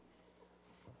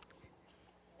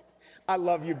I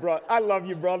love you,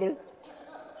 brother.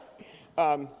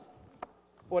 Well,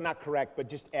 not correct, but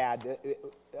just add.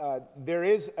 There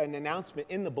is an announcement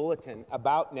in the bulletin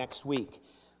about next week.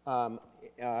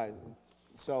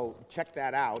 So check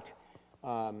that out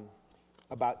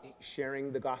about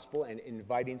sharing the gospel and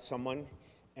inviting someone.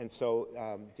 And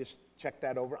so just check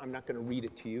that over. I'm not going to read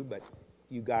it to you, but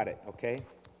you got it, okay?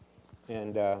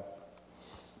 And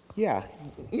yeah,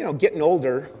 getting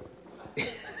older.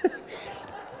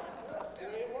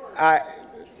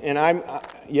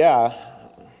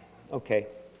 Okay.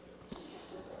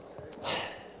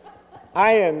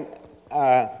 I am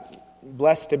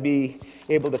blessed to be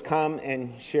able to come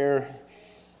and share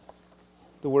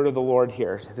the word of the Lord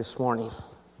here this morning.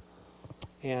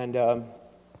 And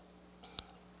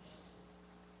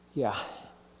you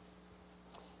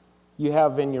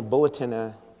have in your bulletin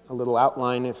a little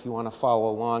outline if you want to follow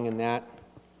along in that.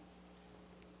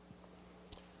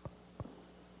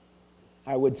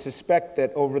 I would suspect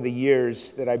that over the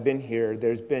years that I've been here,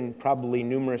 there's been probably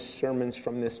numerous sermons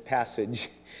from this passage.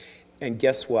 And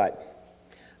guess what?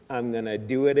 I'm going to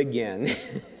do it again.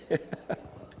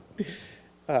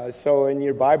 So in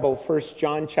your Bible, 1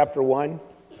 John chapter 1,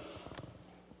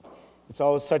 it's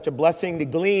always such a blessing to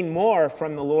glean more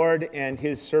from the Lord and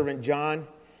his servant John.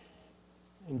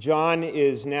 And John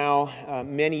is now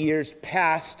many years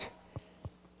past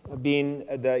being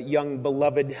the young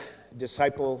beloved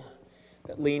disciple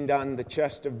that leaned on the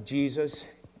chest of Jesus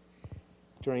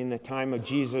during the time of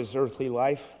Jesus' earthly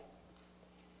life.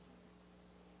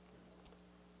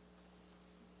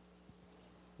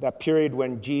 That period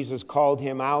when Jesus called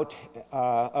him out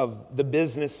of the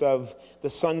business of the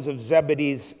sons of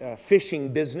Zebedee's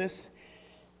fishing business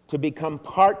to become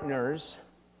partners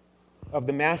of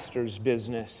the master's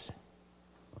business.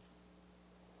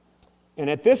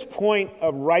 And at this point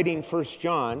of writing 1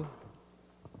 John,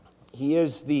 he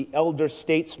is the elder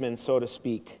statesman, so to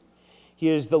speak. He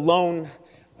is the lone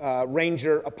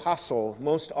ranger apostle.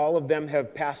 Most all of them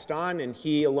have passed on, and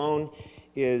he alone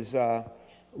is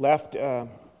left as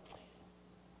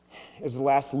the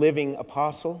last living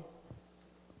apostle.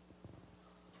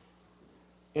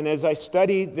 And as I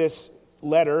study this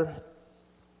letter,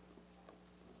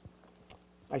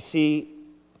 I see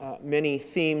many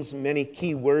themes, many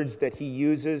key words that he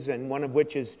uses, and one of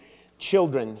which is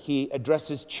children. He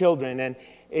addresses children, and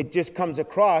it just comes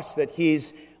across that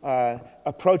he's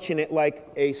approaching it like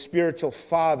a spiritual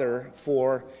father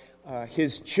for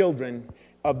his children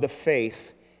of the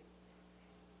faith.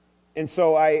 And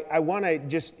so I want to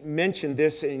just mention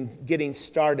this in getting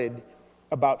started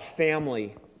about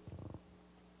family.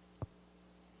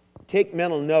 Take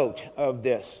mental note of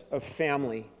this, of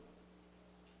family.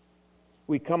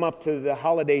 We come up to the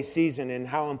holiday season, and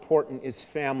how important is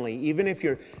family? Even if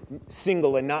you're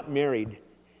single and not married,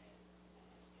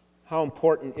 how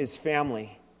important is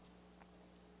family?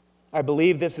 I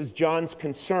believe this is John's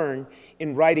concern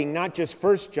in writing not just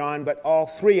 1 John, but all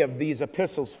three of these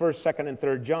epistles, 1st, 2nd, and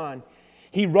 3rd John.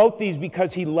 He wrote these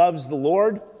because he loves the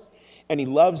Lord and he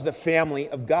loves the family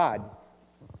of God.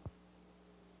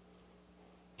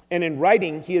 And in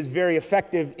writing, he is very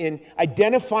effective in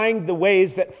identifying the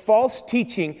ways that false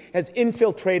teaching has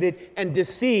infiltrated and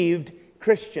deceived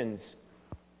Christians.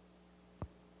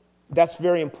 That's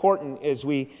very important as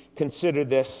we consider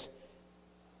this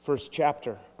first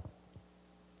chapter.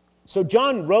 So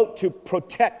John wrote to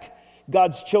protect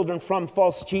God's children from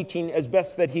false teaching as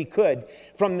best that he could,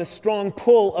 from the strong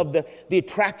pull of the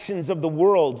attractions of the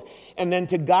world, and then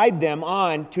to guide them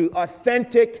on to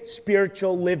authentic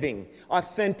spiritual living.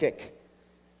 Authentic.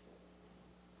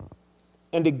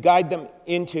 And to guide them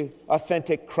into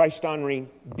authentic Christ-honoring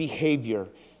behavior.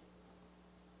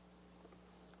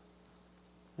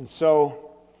 And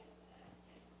so,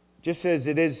 just as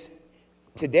it is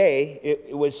today,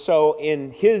 it was so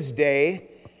in his day,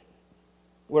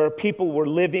 where people were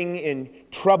living in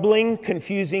troubling,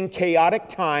 confusing, chaotic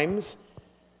times.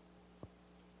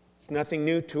 It's nothing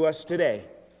new to us today.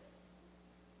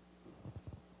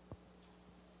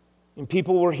 And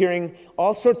people were hearing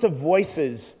all sorts of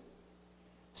voices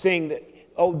saying that,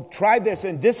 oh, try this,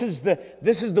 and this is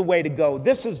the way to go.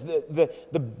 This is the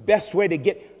best way to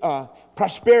get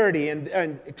prosperity,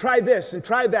 and try this and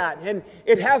try that. And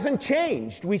it hasn't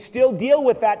changed. We still deal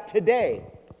with that today.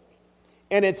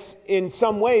 And it's in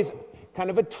some ways kind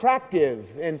of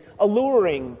attractive and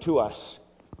alluring to us.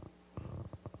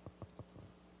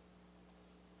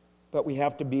 But we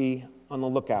have to be on the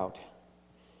lookout.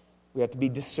 We have to be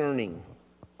discerning.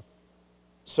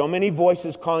 So many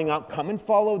voices calling out, come and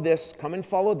follow this, come and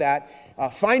follow that.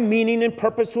 Find meaning and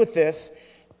purpose with this.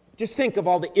 Just think of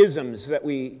all the isms that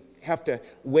we have to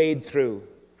wade through.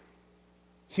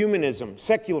 humanism,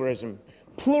 secularism,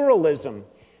 pluralism,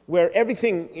 where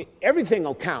everything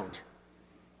will count.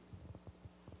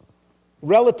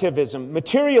 Relativism,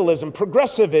 materialism,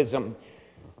 progressivism,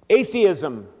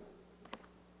 atheism.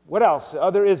 What else?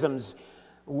 Other isms.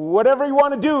 Whatever you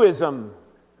want to do ism.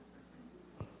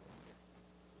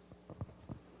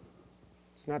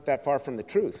 It's not that far from the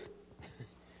truth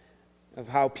of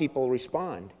how people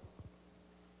respond.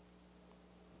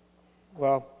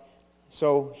 Well,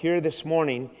 so here this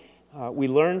morning, we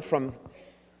learned from,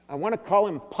 I want to call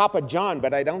him Papa John,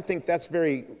 but I don't think that's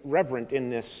very reverent in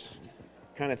this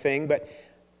kind of thing, but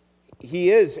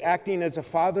he is acting as a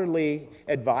fatherly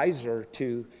advisor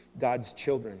to God's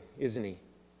children, isn't he?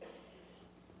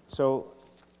 So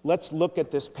let's look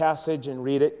at this passage and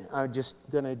read it. I'm just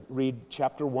going to read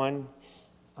chapter 1.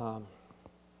 And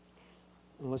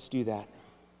let's do that.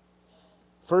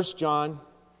 1 John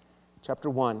chapter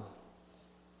 1.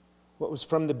 What was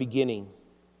from the beginning?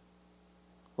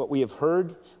 What we have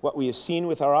heard, what we have seen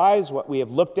with our eyes, what we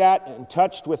have looked at and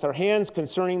touched with our hands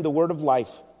concerning the word of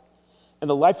life. And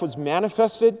the life was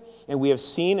manifested, and we have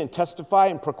seen and testify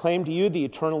and proclaim to you the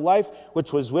eternal life,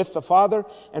 which was with the Father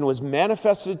and was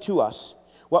manifested to us.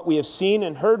 What we have seen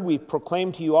and heard we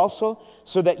proclaim to you also,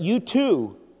 so that you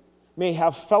too may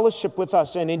have fellowship with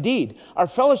us. And indeed, our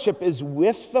fellowship is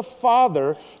with the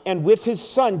Father and with His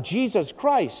Son, Jesus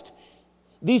Christ.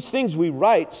 These things we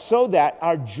write so that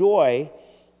our joy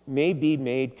may be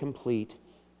made complete.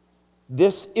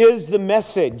 This is the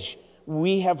message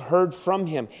we have heard from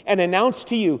Him and announced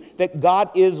to you, that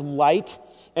God is light,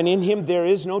 and in Him there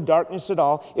is no darkness at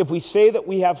all. If we say that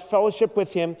we have fellowship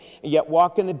with Him and yet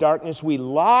walk in the darkness, we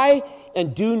lie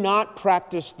and do not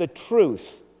practice the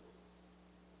truth.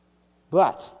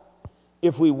 But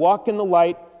if we walk in the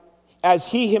light, as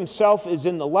He Himself is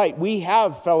in the light, we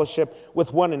have fellowship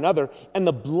with one another, and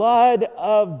the blood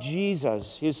of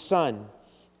Jesus, His Son,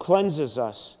 cleanses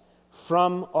us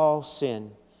from all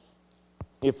sin.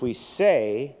 If we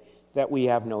say that we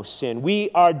have no sin, we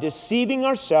are deceiving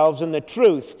ourselves, and the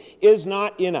truth is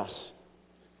not in us.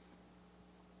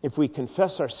 If we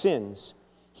confess our sins,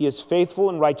 He is faithful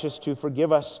and righteous to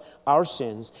forgive us our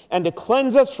sins and to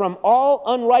cleanse us from all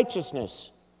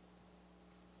unrighteousness.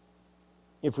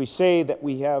 If we say that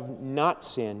we have not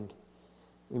sinned,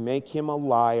 we make Him a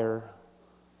liar,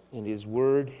 and His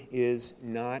word is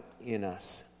not in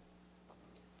us.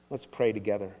 Let's pray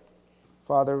together.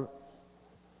 Father,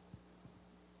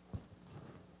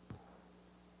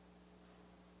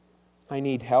 I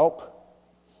need help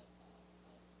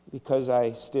because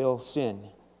I still sin.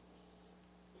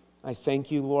 I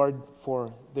thank you, Lord,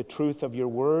 for the truth of your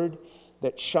word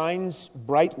that shines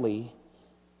brightly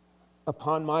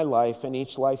upon my life and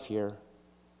each life here.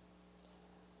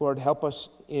 Lord, help us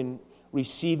in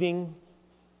receiving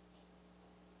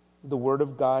the word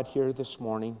of God here this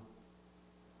morning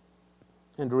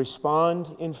and to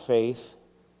respond in faith,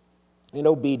 in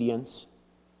obedience.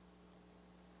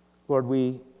 Lord,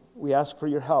 we ask for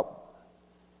your help.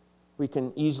 We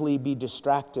can easily be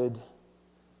distracted.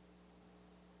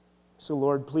 So,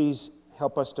 Lord, please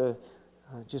help us to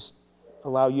just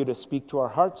allow you to speak to our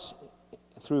hearts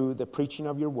through the preaching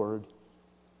of your word.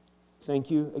 Thank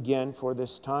you again for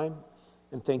this time,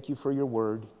 and thank you for your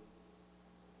word.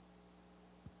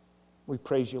 We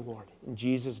praise you, Lord. In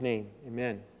Jesus' name,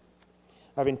 amen.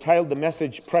 I've entitled the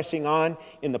message, Pressing On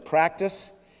in the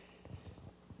Practice.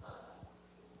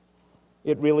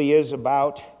 It really is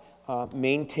about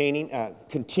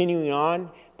continuing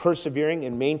on, persevering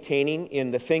and maintaining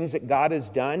in the things that God has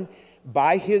done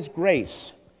by His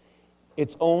grace.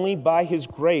 It's only by His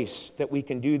grace that we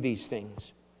can do these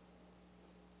things.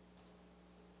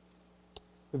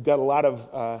 We've got a lot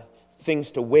of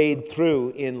things to wade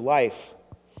through in life.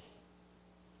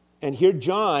 And here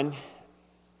John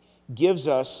gives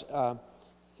us,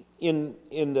 in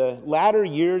the latter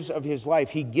years of his life,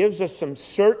 he gives us some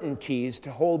certainties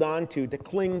to hold on to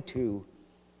cling to.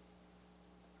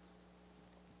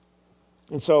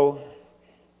 And so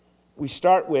we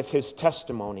start with his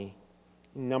testimony.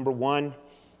 Number one,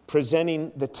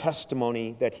 presenting the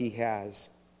testimony that he has.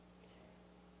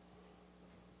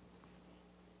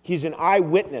 He's an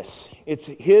eyewitness. It's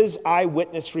his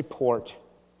eyewitness report.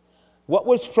 What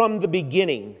was from the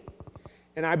beginning?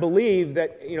 And I believe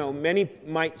that, many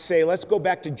might say, let's go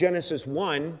back to Genesis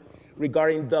 1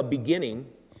 regarding the beginning.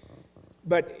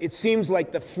 But it seems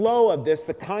like the flow of this,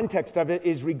 the context of it,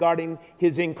 is regarding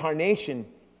his incarnation,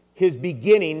 his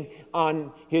beginning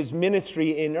on his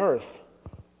ministry in earth.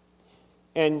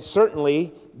 And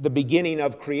certainly, the beginning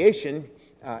of creation,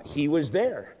 he was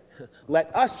there.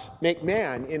 Let us make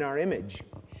man in our image.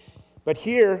 But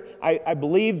here, I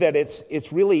believe that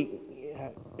it's really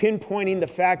pinpointing the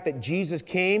fact that Jesus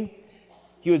came.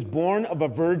 He was born of a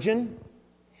virgin.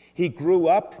 He grew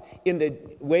up in the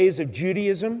ways of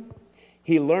Judaism.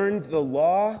 He learned the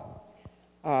law.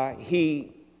 It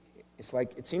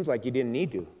seems like he didn't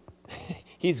need to.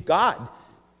 He's God.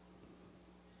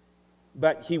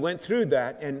 But he went through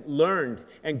that and learned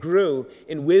and grew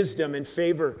in wisdom and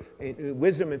favor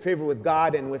with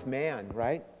God and with man,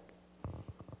 right?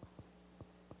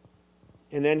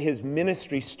 And then his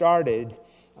ministry started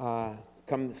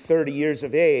come 30 years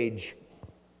of age.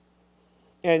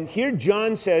 And here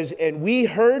John says, and we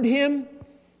heard him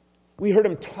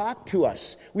talk to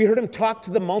us. We heard him talk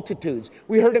to the multitudes.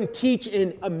 We heard him teach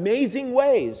in amazing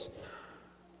ways.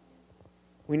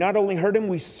 We not only heard him,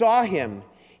 we saw him.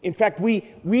 In fact, we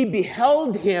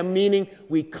beheld him, meaning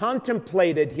we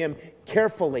contemplated him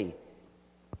carefully.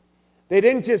 They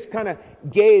didn't just kind of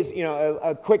gaze,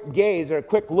 a quick gaze or a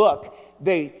quick look.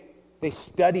 They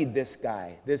studied this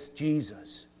guy, this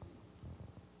Jesus.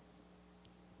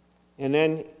 And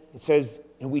then it says,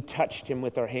 and we touched him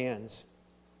with our hands.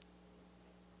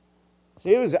 So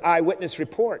it was an eyewitness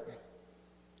report.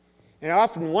 And I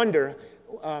often wonder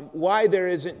why there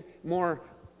isn't more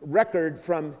record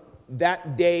from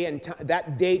that day and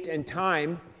that date and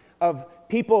time of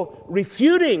people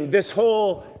refuting this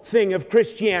whole thing of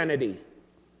Christianity.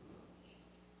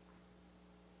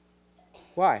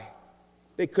 Why?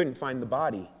 They couldn't find the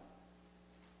body.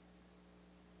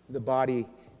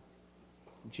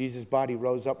 Jesus' body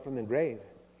rose up from the grave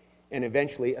and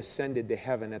eventually ascended to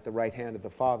heaven at the right hand of the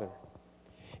Father.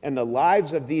 And the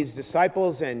lives of these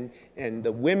disciples and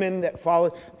the women that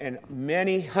followed, and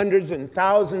many hundreds and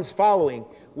thousands following,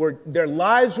 their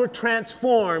lives were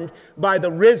transformed by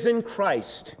the risen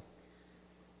Christ.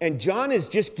 And John is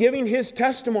just giving his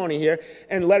testimony here.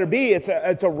 And letter B,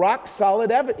 it's rock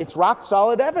solid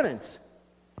evidence.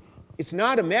 It's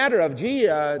not a matter of,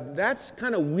 that's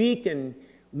kind of weak and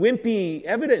wimpy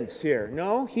evidence here.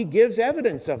 No, he gives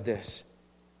evidence of this.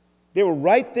 They were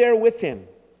right there with him.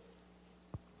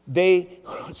 They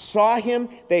saw him,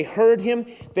 they heard him,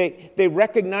 they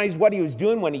recognized what he was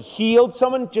doing when he healed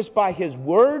someone just by his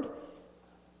word.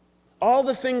 All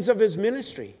the things of his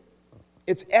ministry.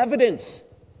 It's evidence.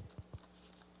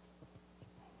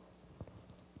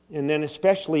 And then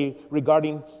especially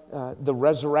regarding the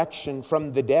resurrection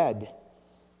from the dead.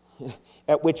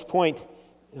 At which point,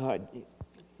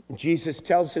 Jesus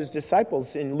tells his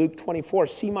disciples in Luke 24,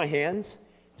 see my hands,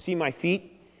 see my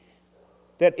feet,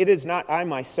 that it is I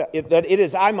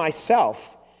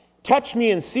myself. Touch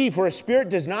me and see, for a spirit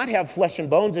does not have flesh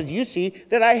and bones as you see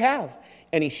that I have.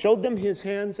 And he showed them his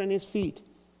hands and his feet.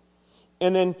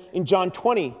 And then in John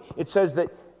 20, it says that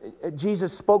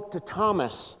Jesus spoke to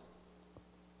Thomas,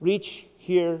 reach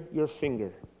here your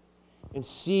finger and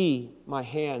see my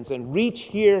hands, and reach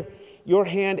here your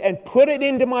hand and put it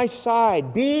into my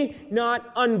side. Be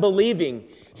not unbelieving.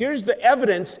 Here's the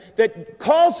evidence that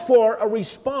calls for a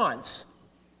response.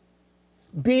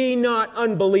 Be not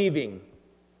unbelieving,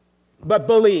 but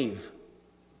believe.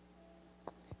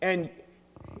 And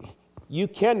you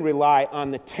can rely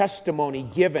on the testimony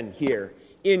given here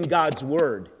in God's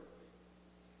Word.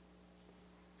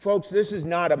 Folks, this is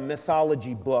not a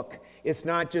mythology book. It's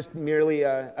not just merely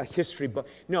a history book.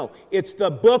 No, it's the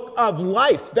book of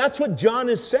life. That's what John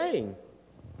is saying.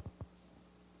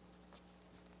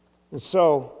 And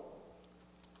so,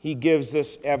 he gives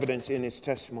this evidence in his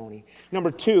testimony. Number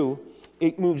 2,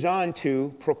 it moves on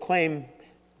to proclaiming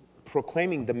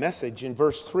the message in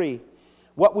verse 3.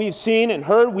 What we've seen and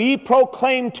heard, we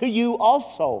proclaim to you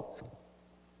also.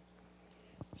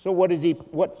 So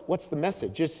what's the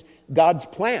message? It's God's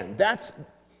plan. That's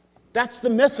the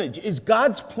message, is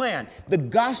God's plan, the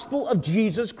gospel of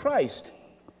Jesus Christ.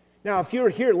 Now, if you were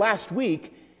here last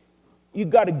week, you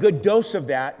got a good dose of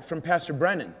that from Pastor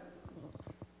Brennan.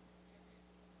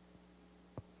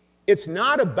 It's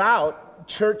not about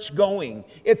church going.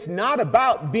 It's not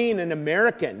about being an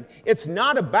American. It's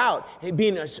not about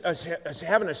being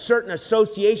having a certain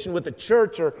association with a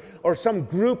church or some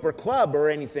group or club or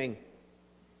anything.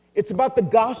 It's about the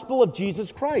gospel of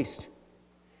Jesus Christ.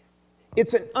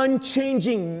 It's an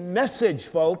unchanging message,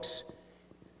 folks.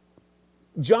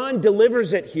 John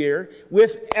delivers it here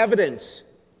with evidence.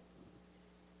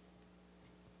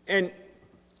 And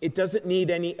it doesn't need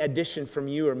any addition from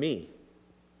you or me.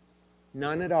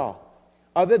 None at all.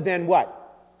 Other than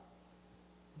what?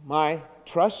 My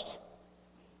trust,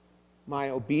 my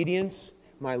obedience,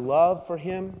 my love for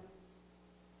him.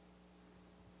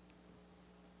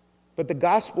 But the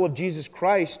gospel of Jesus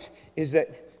Christ is that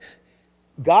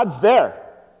God's there.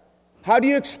 How do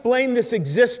you explain this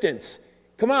existence?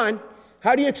 Come on.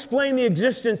 How do you explain the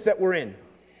existence that we're in?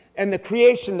 and the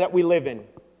creation that we live in.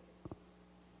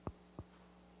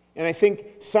 And I think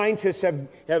scientists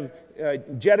have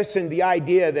jettisoned the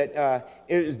idea that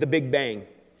it is the Big Bang.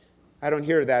 I don't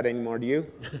hear that anymore, do you?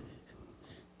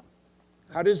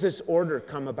 How does this order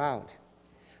come about?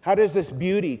 How does this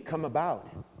beauty come about?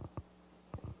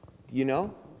 Do you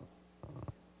know?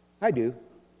 I do.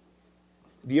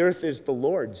 The earth is the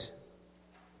Lord's.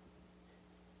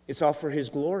 It's all for His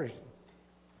glory.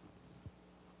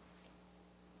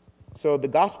 So the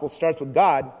gospel starts with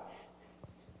God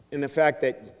and the fact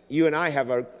that you and I have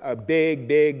a big,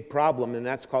 big problem, and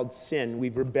that's called sin.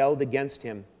 We've rebelled against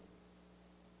Him.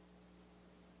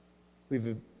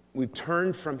 We've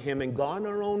turned from Him and gone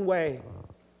our own way.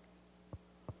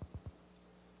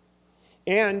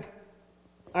 And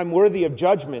I'm worthy of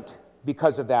judgment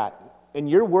because of that. And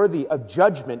you're worthy of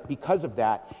judgment because of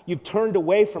that. You've turned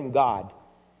away from God.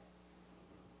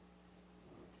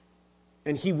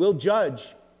 And He will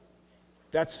judge.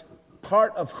 That's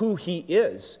part of who He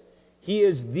is. He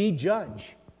is the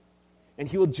judge. And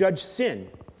He will judge sin.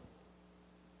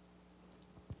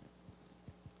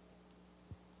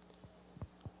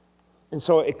 And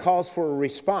so it calls for a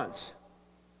response.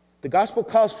 The gospel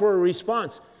calls for a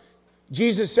response.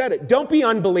 Jesus said it. Don't be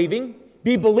unbelieving,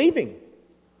 be believing.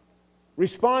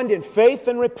 Respond in faith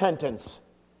and repentance.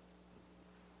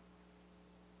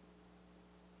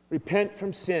 Repent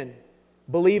from sin.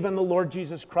 Believe in the Lord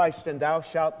Jesus Christ, and thou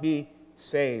shalt be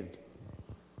saved.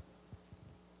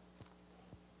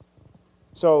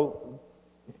 So,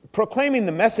 proclaiming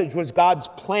the message was God's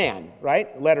plan,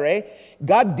 right? Letter A.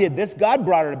 God did this. God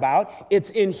brought it about. It's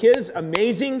in His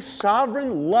amazing,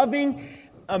 sovereign, loving,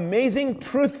 amazing,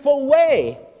 truthful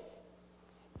way.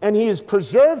 And He has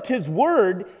preserved His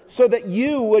word so that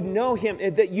you would know Him,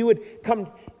 that you would come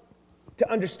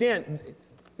to understand.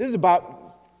 This is about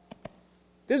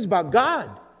God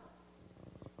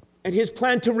and His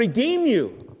plan to redeem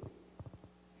you.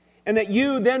 And that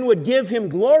you then would give Him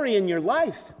glory in your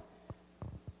life.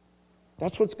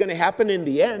 That's what's going to happen in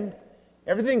the end.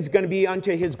 Everything's going to be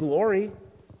unto His glory.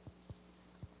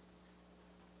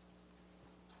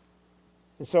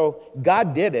 And so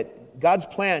God did it. God's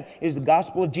plan is the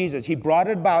gospel of Jesus. He brought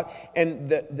it about, and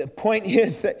the point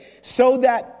is that so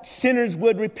that sinners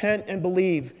would repent and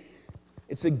believe.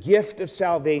 It's a gift of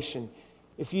salvation.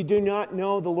 If you do not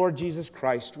know the Lord Jesus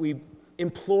Christ, we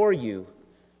implore you,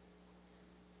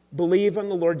 believe on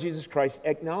the Lord Jesus Christ,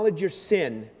 acknowledge your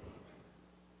sin,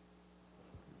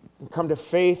 and come to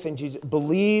faith in Jesus.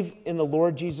 Believe in the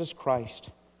Lord Jesus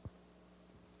Christ.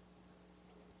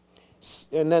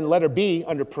 And then letter B,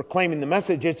 under proclaiming the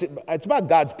message, it's about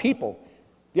God's people.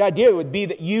 The idea would be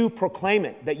that you proclaim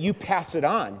it, that you pass it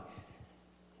on.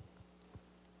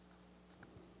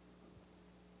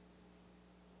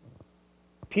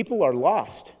 People are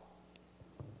lost.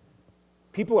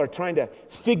 People are trying to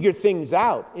figure things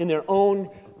out in their own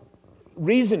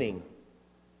reasoning.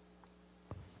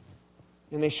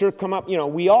 And they sure come up,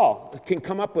 we all can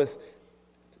come up with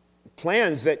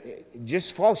plans that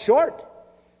just fall short.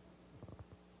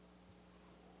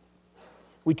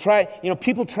 We try,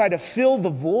 people try to fill the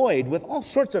void with all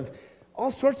sorts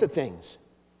of things.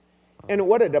 And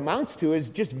what it amounts to is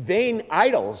just vain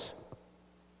idols,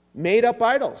 made up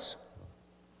idols.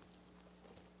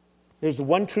 There's the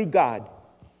one true God,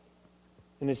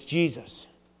 and it's Jesus.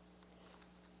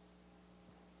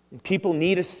 And people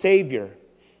need a Savior.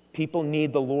 People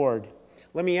need the Lord.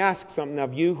 Let me ask something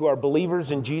of you who are believers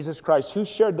in Jesus Christ. Who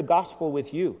shared the gospel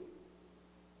with you?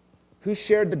 Who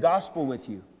shared the gospel with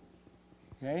you?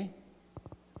 Okay?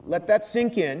 Let that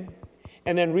sink in,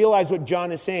 and then realize what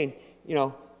John is saying.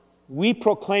 We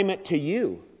proclaim it to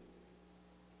you.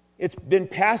 It's been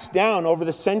passed down over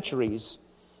the centuries,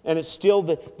 and it's still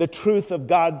the truth of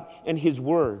God and His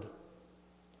Word.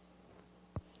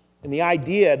 And the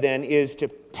idea then is to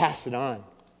pass it on.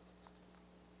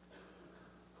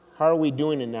 How are we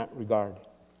doing in that regard?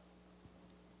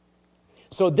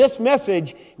 So this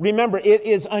message, remember, it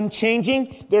is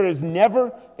unchanging. There is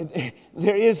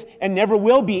and never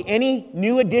will be any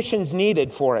new additions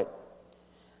needed for it.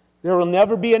 There will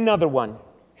never be another one.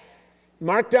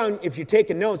 Mark down, if you're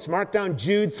taking notes, mark down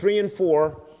Jude 3 and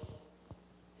 4,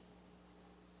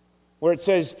 where it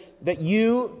says that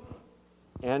you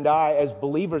and I, as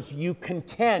believers, you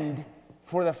contend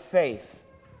for the faith.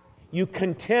 You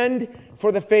contend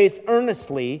for the faith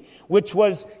earnestly, which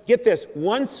was, get this,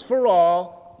 once for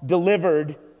all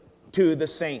delivered to the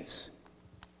saints.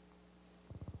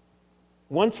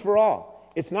 Once for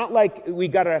all. It's not like we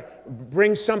got to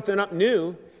bring something up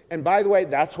new. And by the way,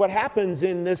 that's what happens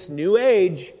in this new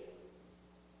age.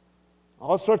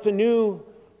 All sorts of new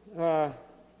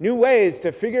ways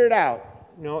to figure it out.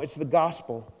 No, it's the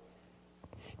gospel.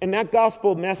 And that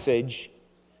gospel message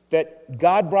that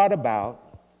God brought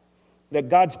about, that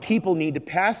God's people need to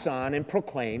pass on and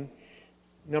proclaim,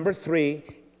 number 3,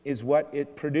 is what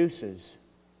it produces.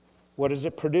 What does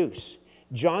it produce?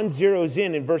 John zeroes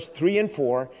in verse 3 and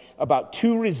 4 about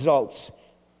 2 results,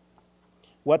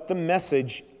 what the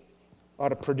message ought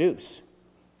to produce.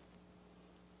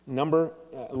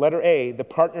 Letter A, the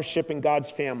partnership in God's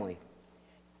family.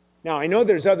 Now, I know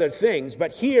there's other things,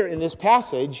 but here in this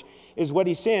passage is what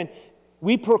he's saying.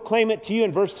 We proclaim it to you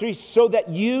in verse 3 so that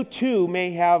you too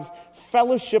may have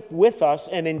fellowship with us.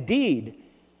 And indeed,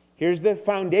 here's the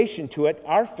foundation to it.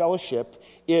 Our fellowship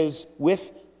is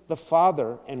with the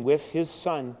Father and with His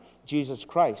Son, Jesus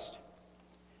Christ.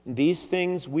 And these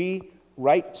things we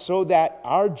write so that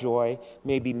our joy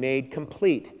may be made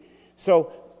complete.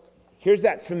 So, here's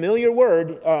that familiar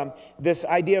word, this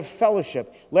idea of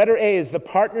fellowship. Letter A is the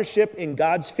partnership in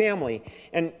God's family.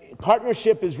 And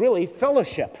partnership is really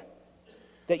fellowship.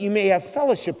 That you may have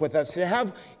fellowship with us, to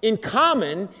have in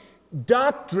common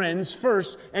doctrines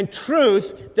first and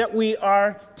truth that we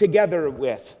are together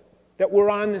with, that we're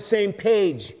on the same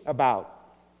page about.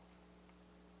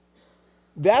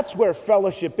 That's where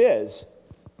fellowship is.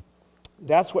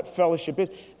 That's what fellowship is.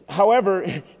 However,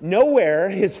 nowhere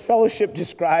is fellowship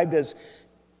described as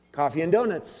coffee and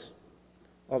donuts,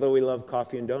 although we love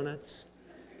coffee and donuts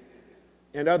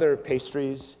and other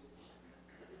pastries.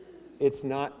 It's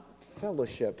not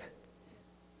fellowship,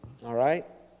 all right?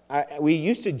 We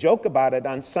used to joke about it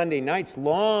on Sunday nights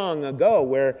long ago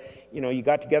where, you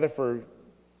got together for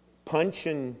punch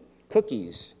and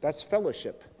cookies. That's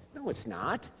fellowship. No, it's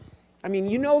not. I mean,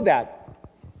 you know that.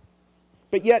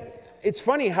 But yet, it's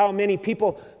funny how many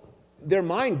people, their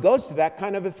mind goes to that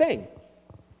kind of a thing.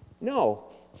 No,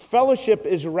 fellowship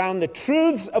is around the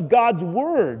truths of God's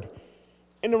Word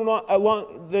and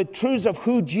along the truths of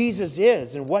who Jesus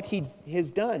is and what He has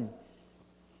done.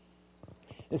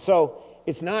 And so,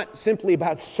 it's not simply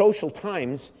about social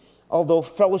times, although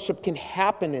fellowship can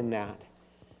happen in that.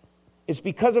 It's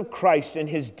because of Christ and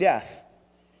His death.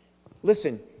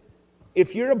 Listen,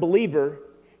 if you're a believer,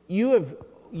 you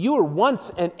were once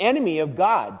an enemy of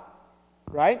God,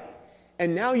 right?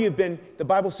 And now you've been, the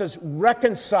Bible says,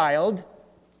 reconciled.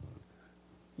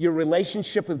 Your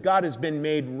relationship with God has been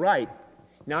made right.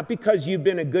 Not because you've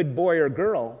been a good boy or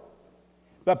girl,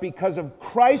 but because of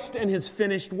Christ and His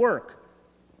finished work.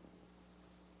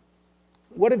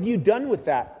 What have you done with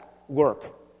that work?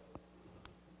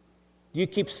 Do you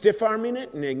keep stiff-arming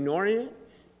it and ignoring it?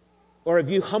 Or have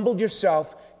you humbled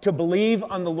yourself to believe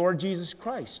on the Lord Jesus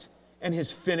Christ and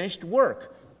His finished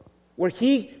work, where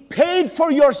He paid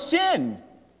for your sin?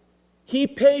 He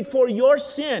paid for your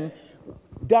sin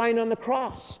dying on the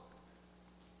cross.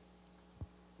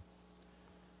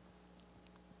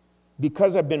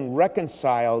 Because I've been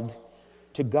reconciled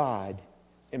to God,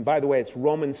 and by the way, it's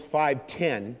Romans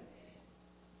 5:10,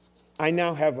 I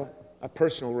now have a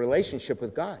personal relationship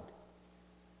with God.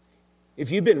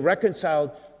 If you've been reconciled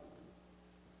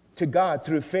to God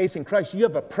through faith in Christ, you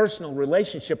have a personal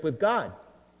relationship with God.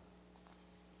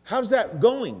 How's that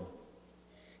going?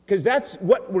 Because that's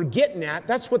what we're getting at.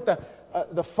 That's what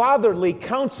the fatherly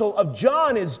counsel of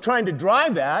John is trying to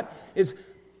drive at, is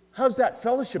how's that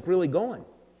fellowship really going?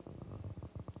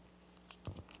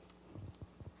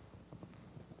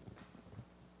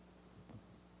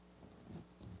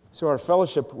 So our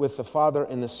fellowship with the Father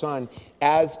and the Son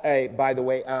as by the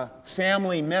way, a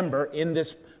family member in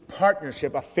this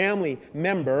partnership, a family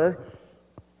member,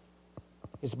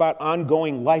 is about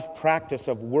ongoing life practice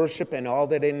of worship and all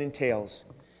that it entails.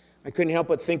 I couldn't help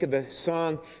but think of the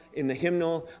song in the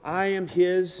hymnal, I am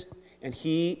His and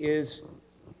He is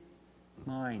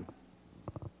mine.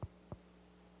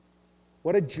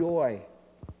 What a joy.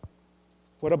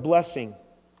 What a blessing.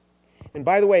 And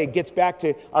by the way, it gets back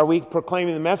to, are we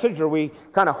proclaiming the message or are we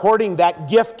kind of hoarding that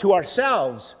gift to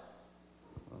ourselves?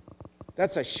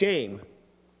 That's a shame.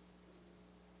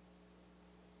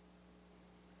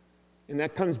 And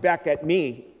that comes back at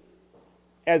me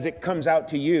as it comes out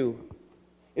to you.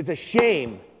 It's a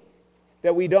shame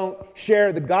that we don't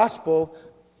share the gospel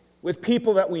with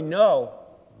people that we know.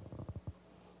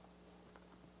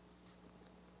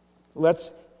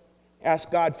 Let's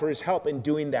ask God for His help in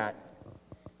doing that.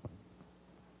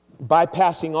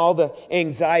 Bypassing all the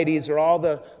anxieties or all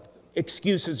the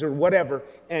excuses or whatever,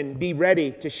 and be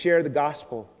ready to share the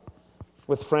gospel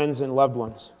with friends and loved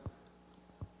ones.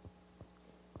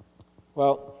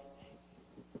 Well,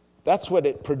 that's what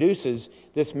it produces.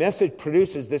 This message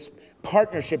produces this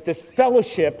partnership, this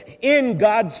fellowship in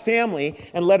God's family.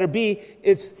 And letter B,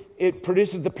 it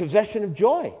produces the possession of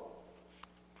joy.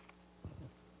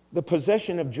 the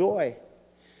possession of joy,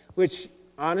 which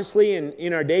honestly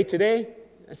in our day today,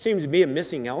 that seems to be a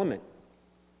missing element.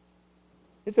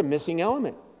 It's a missing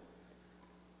element.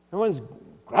 Everyone's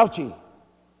grouchy,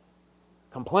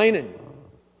 complaining,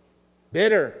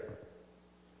 bitter.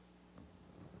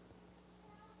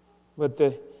 But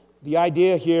the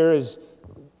idea here is,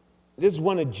 this is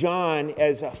one of John,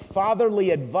 as a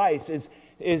fatherly advice,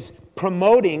 is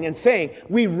promoting and saying,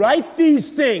 we write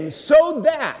these things so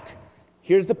that,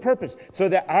 here's the purpose, so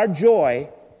that our joy,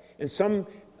 and some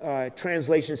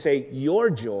translations say your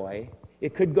joy,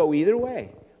 it could go either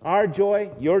way. Our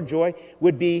joy, your joy,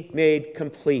 would be made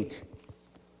complete.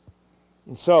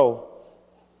 And so,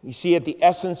 you see at the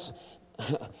essence,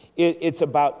 it's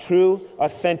about true,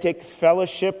 authentic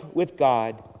fellowship with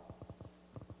God.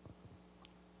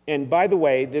 And by the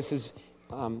way, this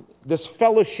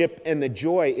fellowship and the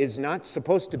joy is not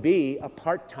supposed to be a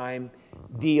part-time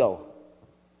deal.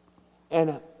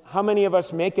 And how many of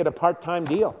us make it a part-time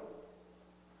deal?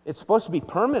 It's supposed to be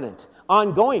permanent,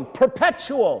 ongoing,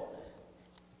 perpetual.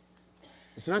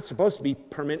 It's not supposed to be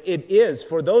permanent. It is.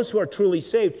 For those who are truly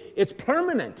saved, it's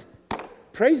permanent.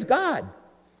 Praise God.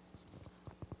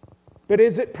 But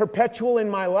is it perpetual in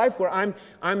my life where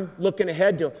I'm looking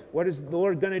ahead to what is the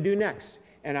Lord going to do next?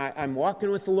 And I'm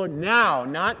walking with the Lord now,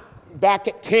 not back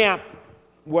at camp,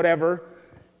 whatever,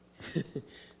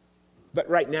 but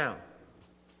right now,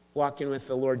 walking with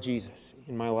the Lord Jesus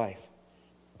in my life.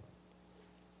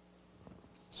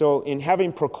 So in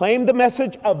having proclaimed the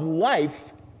message of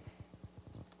life,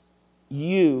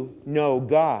 you know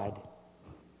God.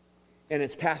 And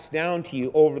it's passed down to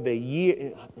you over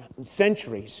the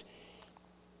centuries.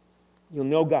 You'll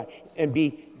know God and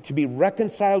to be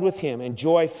reconciled with Him,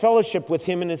 enjoy fellowship with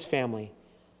Him and His family.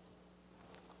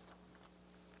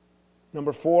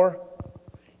 Number 4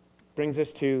 brings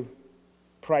us to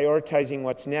prioritizing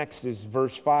what's next is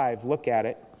verse 5. Look at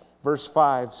it. Verse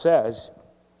 5 says,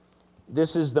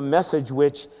 this is the message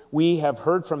which we have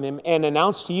heard from Him and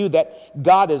announced to you, that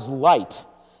God is light,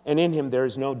 and in Him there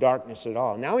is no darkness at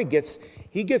all. Now he gets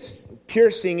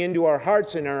piercing into our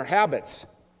hearts and our habits.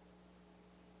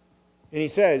 And he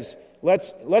says,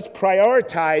 let's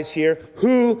prioritize here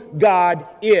who God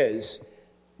is.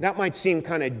 That might seem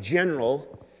kind of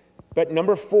general, but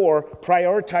number 4,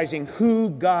 prioritizing who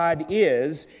God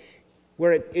is,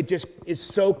 where it just is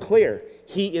so clear.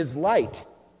 He is light.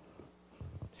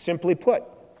 Simply put.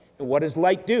 And what does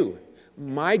light do?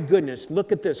 My goodness,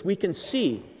 look at this. We can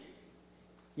see.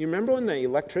 You remember when the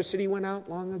electricity went out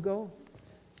long ago?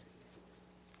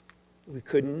 We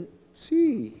couldn't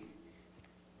see.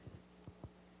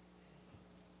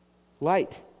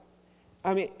 Light.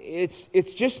 I mean, it's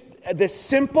just this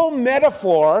simple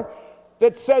metaphor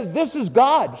that says this is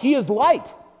God. He is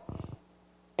light.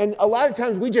 And a lot of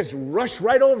times we just rush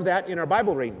right over that in our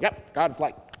Bible reading. Yep, God's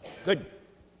light. Good.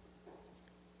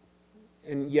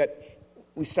 And yet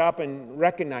we stop and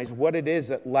recognize what it is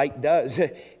that light does.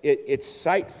 It's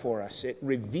sight for us. It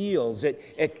reveals.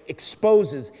 It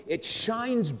exposes. It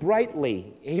shines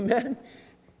brightly. Amen?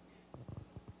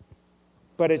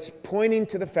 But it's pointing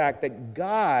to the fact that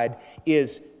God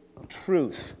is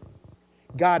truth.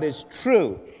 God is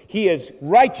true. He is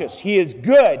righteous. He is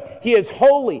good. He is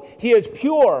holy. He is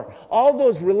pure. All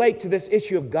those relate to this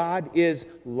issue of God is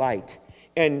light.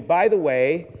 And by the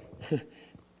way,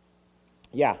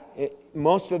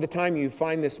 most of the time you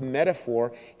find this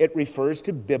metaphor, it refers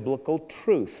to biblical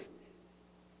truth.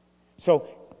 So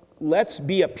let's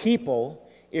be a people,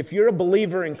 if you're a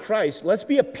believer in Christ, let's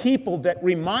be a people that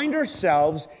remind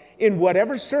ourselves in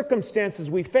whatever circumstances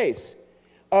we face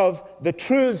of the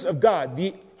truths of God,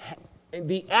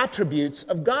 the attributes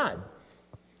of God.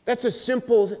 That's a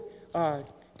simple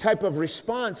type of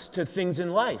response to things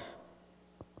in life.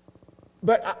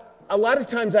 But a lot of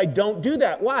times I don't do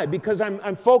that. Why? Because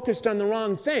I'm focused on the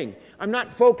wrong thing. I'm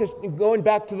not focused, going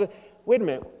back to wait a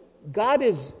minute, God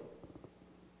is,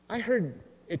 I heard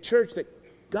at church that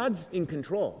God's in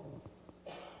control.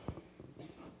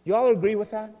 You all agree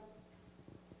with that?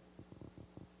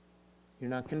 You're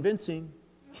not convincing.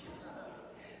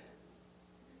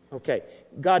 Okay,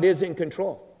 God is in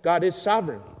control. God is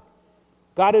sovereign.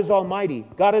 God is almighty.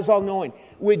 God is all-knowing.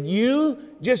 Would you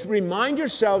just remind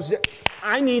yourselves that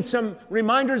I need some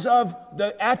reminders of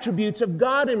the attributes of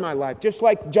God in my life, just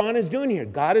like John is doing here.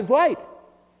 God is light.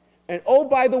 And oh,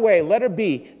 by the way, letter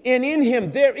B, and in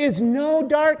Him there is no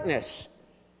darkness.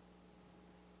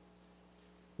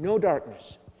 No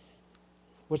darkness.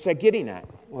 What's that getting at?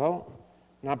 Well,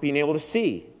 not being able to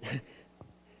see.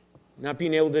 Not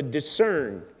being able to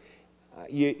discern.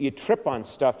 You trip on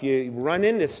stuff, you run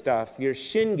into stuff, your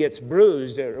shin gets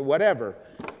bruised or whatever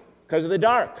because of the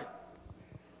dark.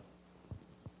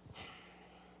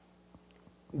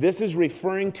 This is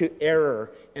referring to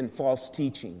error and false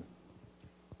teaching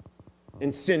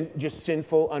and just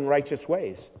sinful, unrighteous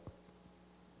ways.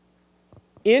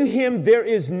 In him there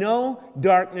is no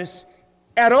darkness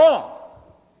at all.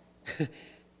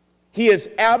 He is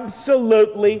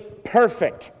absolutely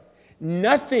perfect.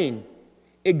 Nothing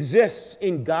exists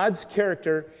in God's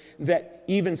character that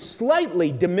even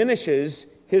slightly diminishes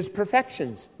his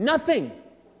perfections. Nothing.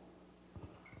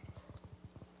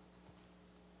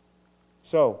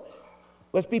 So,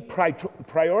 let's be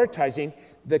prioritizing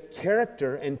the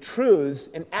character and truths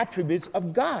and attributes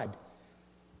of God.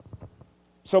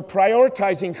 So,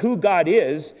 prioritizing who God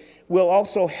is will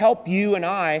also help you and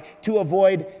I to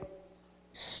avoid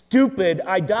stupid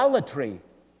idolatry.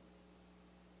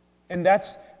 And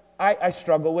I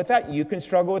struggle with that. You can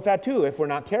struggle with that too if we're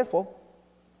not careful.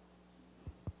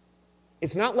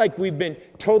 It's not like we've been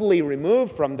totally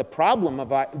removed from the problem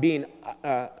of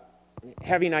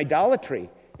having idolatry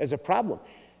as a problem.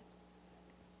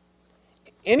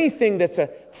 Anything that's a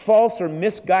false or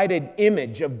misguided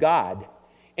image of God,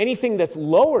 anything that's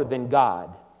lower than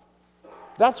God,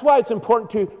 that's why it's important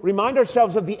to remind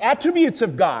ourselves of the attributes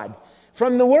of God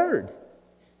from the Word.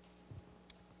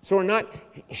 So we're not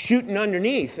shooting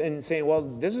underneath and saying, well,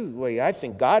 this is the way I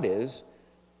think God is.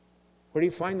 Where do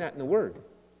you find that in the Word?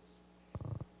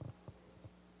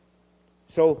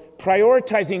 So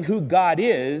prioritizing who God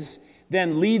is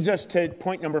then leads us to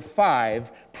point number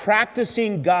 5,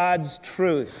 practicing God's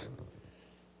truth.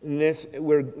 And this,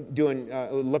 we're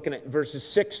looking at verses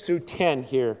 6 through 10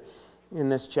 here in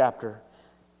this chapter.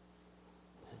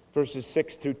 Verses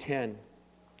 6 through 10.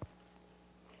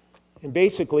 And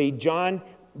basically, John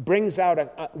brings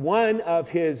out one of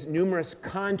his numerous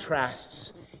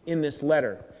contrasts in this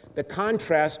letter. The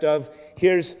contrast of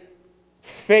here's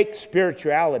fake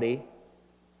spirituality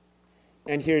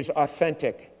and here's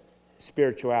authentic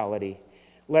spirituality.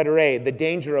 Letter A, the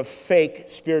danger of fake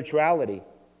spirituality.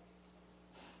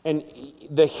 And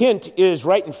the hint is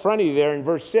right in front of you there in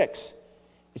verse 6.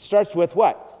 It starts with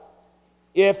what?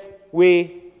 If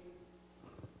we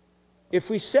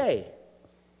say,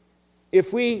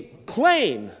 if we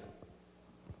claim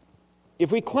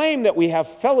that we have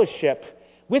fellowship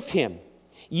with him,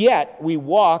 yet we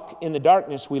walk in the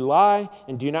darkness, we lie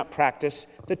and do not practice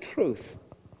the truth.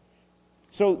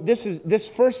 So this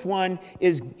first one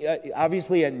is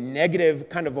obviously a negative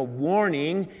kind of a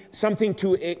warning, something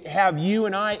to have you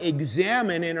and I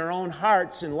examine in our own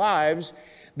hearts and lives.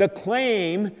 The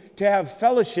claim to have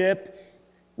fellowship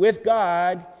with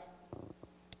God,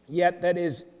 yet that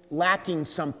is lacking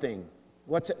something.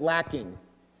 What's it lacking?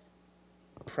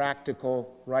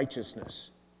 Practical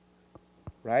righteousness,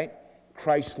 right?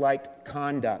 Christ-like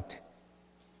conduct,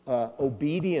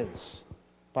 obedience,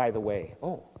 by the way.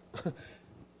 Oh,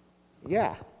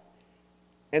 yeah.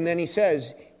 And then he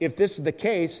says, if this is the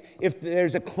case, if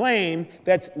there's a claim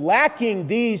that's lacking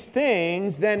these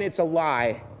things, then it's a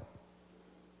lie.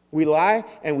 We lie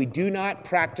and we do not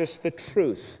practice the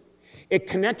truth. It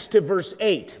connects to verse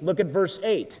 8. Look at verse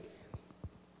 8.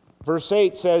 Verse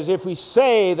 8 says, if we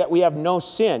say that we have no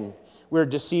sin, we're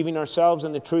deceiving ourselves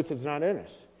and the truth is not in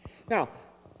us. Now,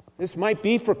 this might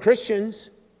be for Christians,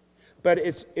 but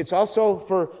it's also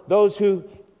for those who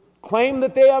claim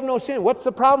that they have no sin. What's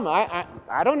the problem?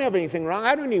 I don't have anything wrong.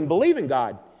 I don't even believe in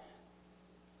God.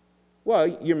 Well,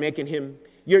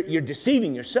 you're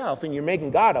deceiving yourself and you're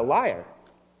making God a liar.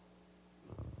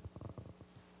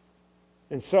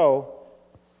 And so,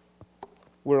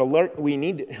 we're alert.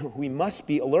 We must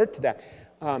be alert to that.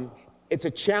 It's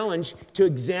a challenge to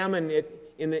examine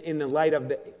it in the light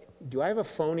of do I have a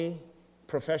phony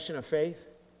profession of faith?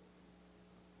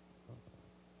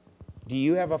 Do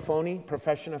you have a phony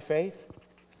profession of faith?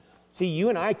 See, you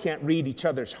and I can't read each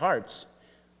other's hearts,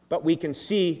 but we can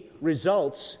see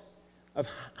results of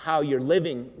how you're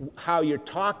living, how you're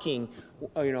talking,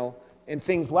 and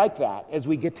things like that as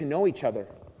we get to know each other.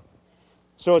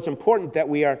 So it's important that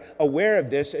we are aware of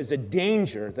this as a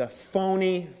danger, the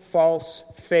phony, false,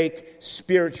 fake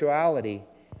spirituality.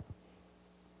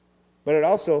 But it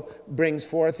also brings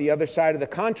forth the other side of the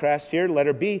contrast here,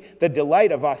 letter B, the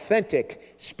delight of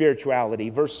authentic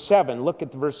spirituality. Verse 7, look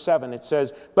at verse 7. It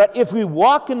says, but if we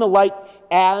walk in the light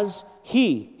as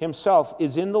he himself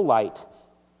is in the light,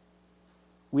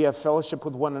 we have fellowship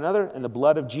with one another, and the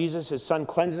blood of Jesus, his son,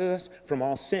 cleanses us from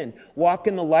all sin. Walk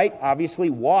in the light, obviously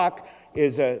walk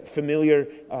is a familiar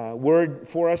word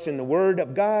for us in the Word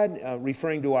of God,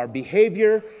 referring to our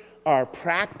behavior, our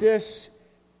practice,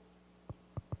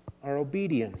 our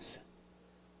obedience.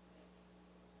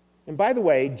 And by the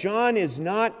way, John is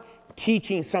not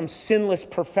teaching some sinless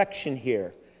perfection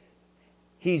here.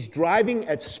 He's driving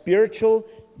at spiritual,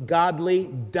 godly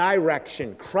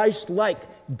direction, Christ-like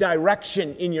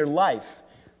direction in your life.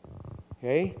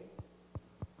 Okay?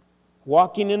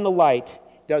 Walking in the light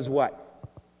does what?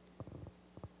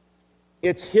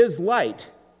 It's His light.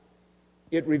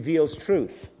 It reveals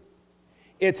truth.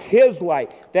 It's His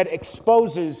light that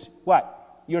exposes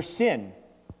what? Your sin.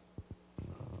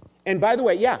 And by the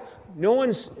way, yeah, no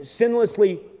one's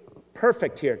sinlessly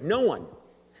perfect here. No one.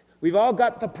 We've all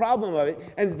got the problem of it.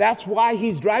 And that's why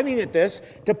He's driving at this,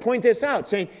 to point this out,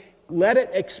 saying, let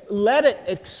it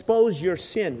expose your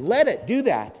sin. Let it do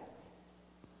that.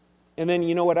 And then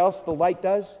you know what else the light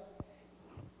does?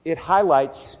 It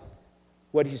highlights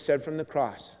what He said from the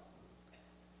cross.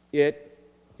 It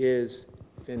is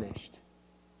finished.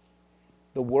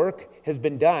 The work has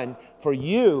been done for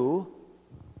you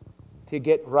to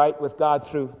get right with God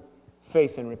through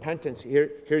faith and repentance.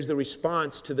 Here's the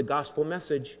response to the gospel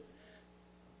message.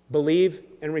 Believe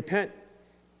and repent.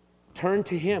 Turn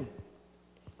to Him.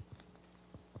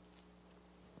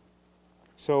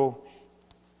 So,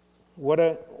 what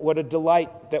a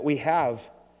delight that we have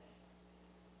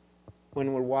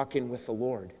when we're walking with the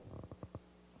Lord.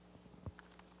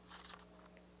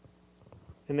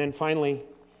 And then finally,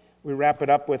 we wrap it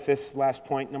up with this last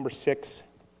point, number 6.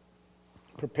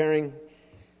 Preparing,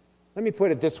 let me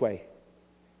put it this way.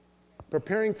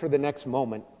 Preparing for the next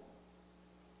moment.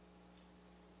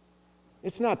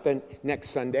 It's not the next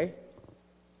Sunday.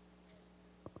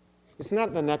 It's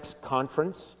not the next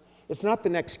conference. It's not the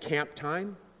next camp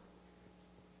time.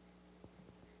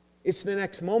 It's the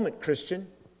next moment, Christian.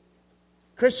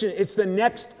 Christian, it's the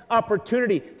next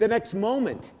opportunity, the next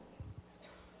moment.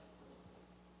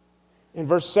 In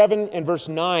verse 7 and verse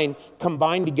 9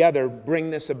 combined together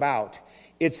bring this about.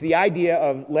 It's the idea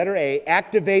of, letter A,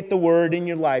 activate the Word in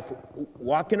your life.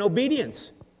 Walk in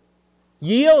obedience.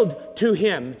 Yield to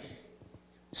Him.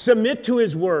 Submit to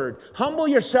His Word. Humble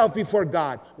yourself before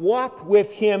God. Walk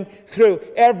with Him through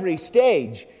every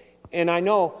stage. And I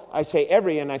know I say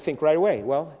every, and I think right away,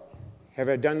 well, have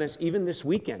I done this even this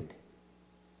weekend?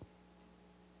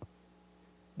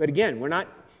 But again, we're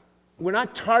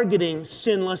not targeting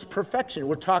sinless perfection.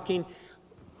 We're talking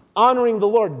honoring the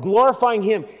Lord, glorifying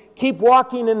Him. Keep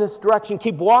walking in this direction.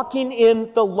 Keep walking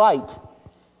in the light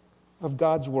of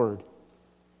God's Word.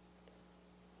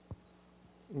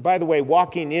 And by the way,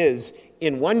 walking is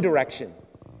in one direction.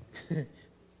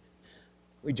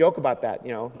 We joke about that,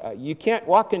 you can't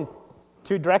walk in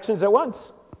two directions at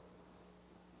once.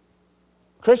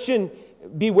 Christian,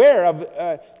 beware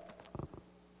of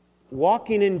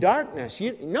walking in darkness.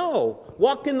 No,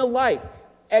 walk in the light.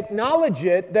 Acknowledge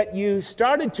it that you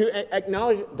started to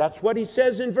acknowledge it. That's what he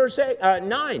says in verse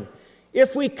 9.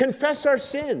 If we confess our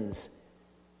sins,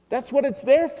 that's what it's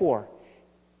there for.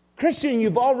 Christian,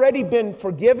 you've already been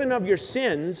forgiven of your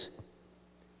sins.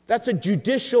 That's a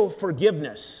judicial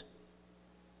forgiveness.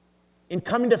 In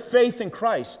coming to faith in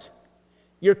Christ,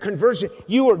 your conversion,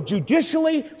 you are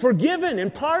judicially forgiven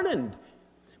and pardoned.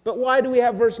 But why do we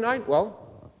have verse 9? Well,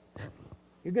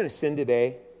 you're going to sin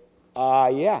today.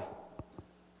 Yeah.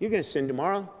 You're going to sin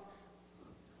tomorrow.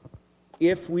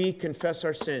 If we confess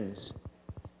our sins.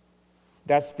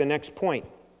 That's the next point.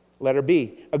 Letter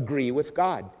B, agree with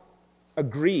God.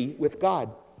 Agree with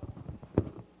God.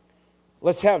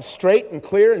 Let's have straight and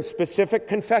clear and specific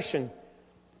confession.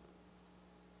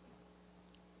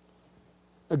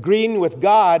 Agreeing with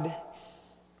God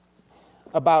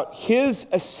about His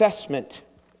assessment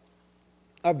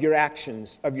of your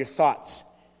actions, of your thoughts.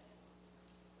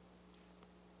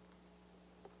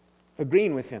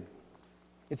 Agreeing with Him.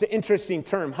 It's an interesting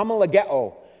term,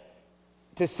 homologeo,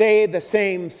 to say the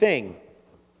same thing.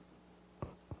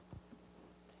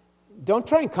 Don't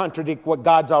try and contradict what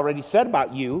God's already said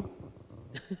about you.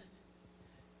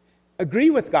 Agree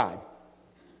with God.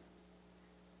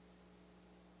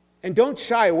 And don't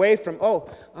shy away from,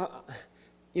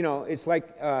 it's like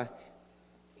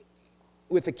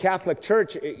with the Catholic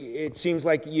Church, it seems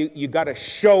like you got to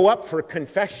show up for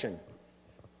confession.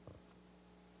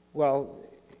 Well,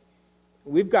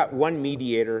 we've got one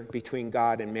mediator between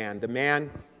God and man, the man,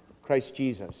 Christ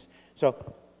Jesus.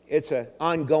 So it's an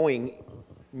ongoing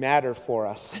matter for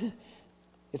us.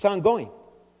 It's ongoing.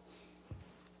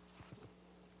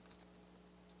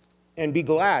 And be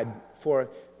glad for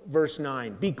verse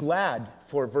 9. Be glad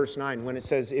for verse 9 when it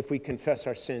says, if we confess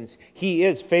our sins, He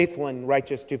is faithful and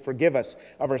righteous to forgive us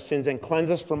of our sins and cleanse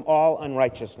us from all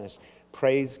unrighteousness.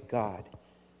 Praise God.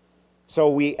 So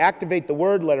we activate the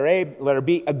Word, letter A. Letter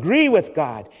B, agree with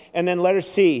God. And then letter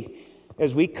C,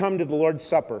 as we come to the Lord's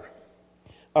Supper,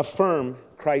 affirm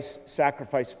Christ's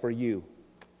sacrifice for you.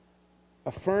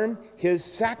 Affirm His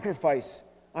sacrifice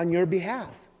on your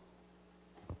behalf.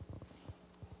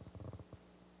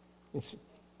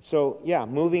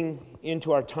 Moving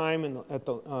into our time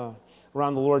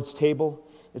around the Lord's table,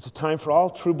 it's a time for all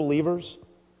true believers,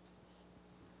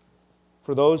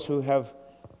 for those who have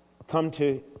come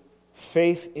to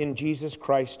faith in Jesus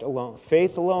Christ alone.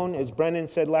 Faith alone, as Brendan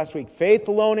said last week, faith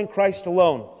alone in Christ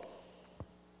alone.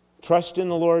 Trust in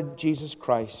the Lord Jesus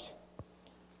Christ.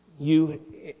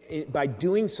 By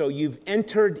doing so, you've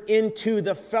entered into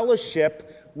the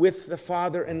fellowship with the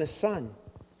Father and the Son.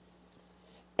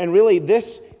 And really,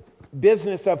 this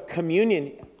business of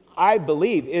communion, I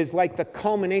believe, is like the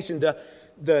culmination,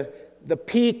 the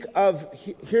peak of,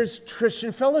 here's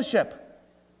Christian fellowship,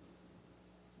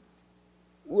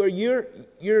 where you're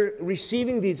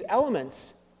receiving these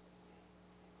elements,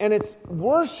 and it's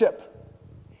worship.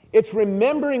 It's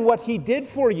remembering what He did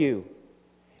for you.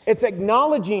 It's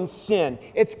acknowledging sin.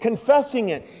 It's confessing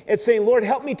it. It's saying, Lord,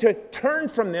 help me to turn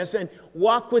from this and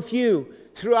walk with you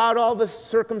throughout all the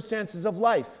circumstances of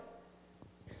life.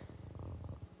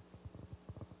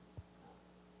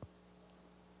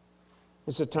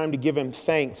 It's a time to give Him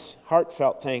thanks,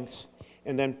 heartfelt thanks,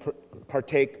 and then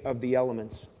partake of the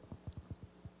elements.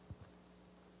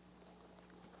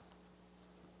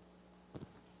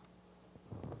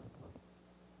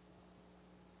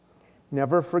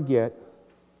 Never forget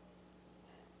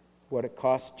what it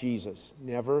cost Jesus.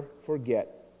 Never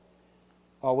forget.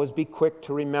 Always be quick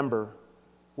to remember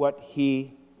what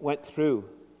He went through.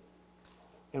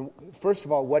 And first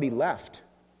of all, what He left.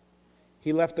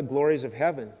 He left the glories of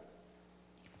heaven.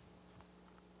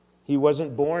 He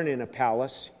wasn't born in a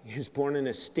palace. He was born in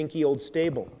a stinky old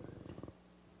stable.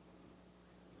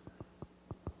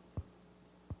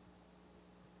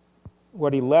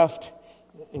 What He left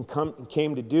and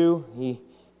came to do,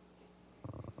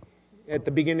 at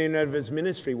the beginning of His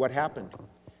ministry, what happened?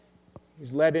 He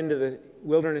was led into the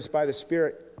wilderness by the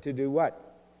Spirit to do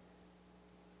what?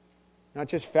 Not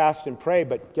just fast and pray,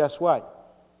 but guess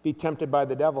what? Be tempted by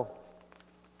the devil.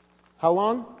 How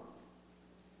long?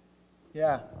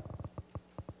 Yeah.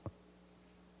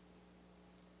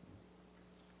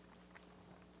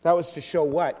 That was to show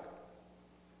what?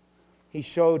 He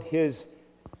showed His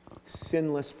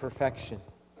sinless perfection.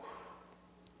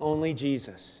 Only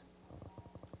Jesus.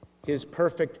 His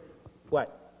perfect,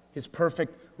 what? His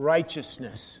perfect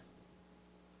righteousness.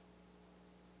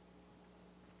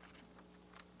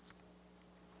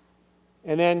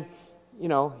 And then,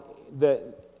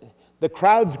 the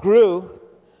crowds grew,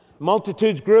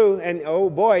 multitudes grew, and oh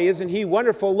boy, isn't He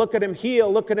wonderful? Look at Him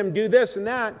heal, look at Him do this and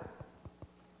that.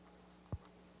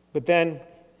 But then,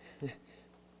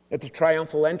 at the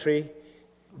triumphal entry,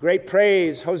 great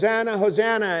praise, Hosanna,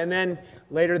 Hosanna, and then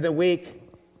later in the week,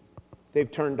 they've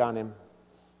turned on Him.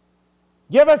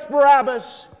 Give us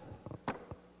Barabbas.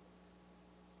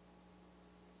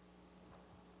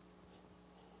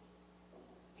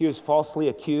 He was falsely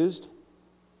accused.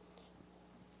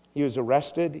 He was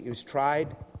arrested. He was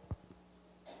tried.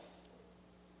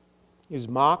 He was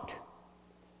mocked.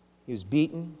 He was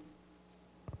beaten.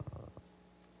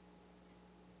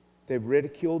 They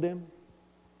ridiculed Him.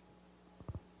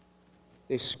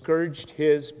 They scourged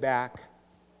His back.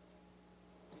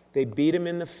 They beat Him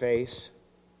in the face.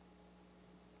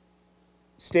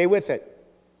 Stay with it.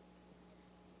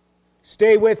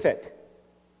 Stay with it.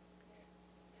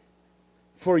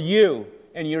 For you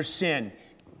and your sin.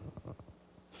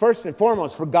 First and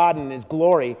foremost, for God and His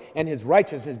glory and His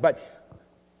righteousness, but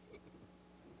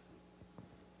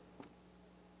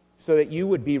so that you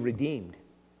would be redeemed.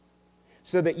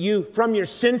 So that you, from your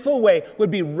sinful way, would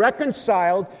be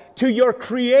reconciled to your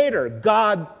Creator,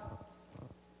 God.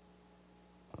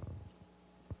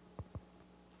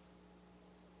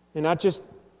 And not just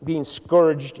being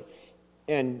scourged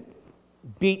and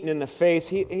beaten in the face.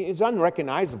 He is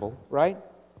unrecognizable, right?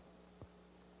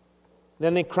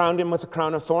 Then they crowned Him with a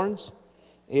crown of thorns.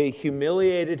 They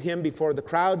humiliated Him before the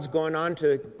crowds going on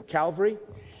to Calvary.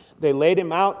 They laid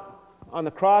Him out on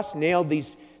the cross, nailed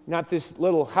these, not this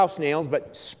little house nails,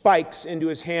 but spikes into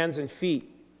His hands and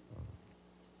feet,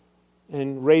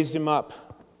 and raised Him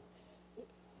up.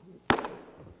 The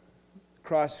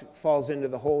cross falls into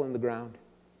the hole in the ground.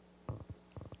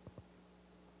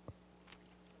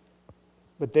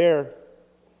 But there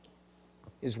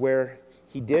is where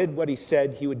He did what He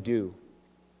said He would do.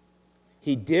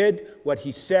 He did what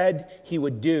He said He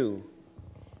would do.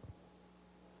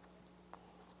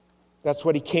 That's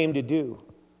what He came to do.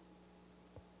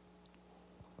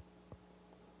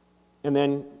 And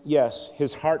then, yes,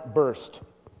 His heart burst.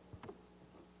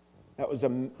 That was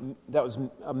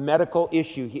a medical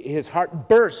issue. His heart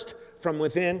burst from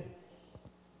within.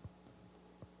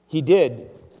 He did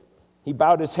He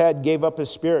bowed his head, gave up his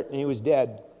spirit, and he was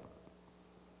dead.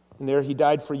 And there he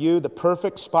died for you, the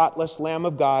perfect, spotless Lamb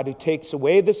of God who takes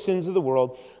away the sins of the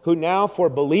world, who now, for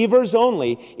believers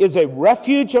only, is a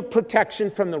refuge of protection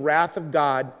from the wrath of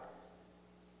God.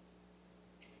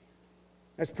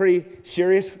 That's pretty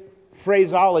serious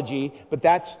phraseology, but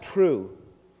that's true.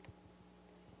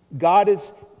 God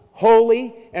is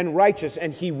holy and righteous,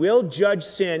 and He will judge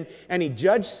sin, and He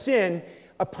judged sin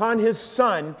upon His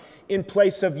Son in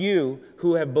place of you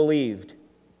who have believed.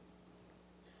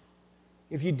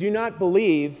 If you do not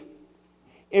believe,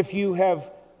 if you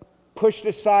have pushed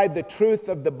aside the truth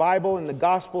of the Bible and the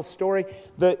gospel story,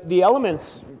 the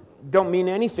elements don't mean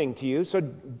anything to you, so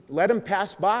let them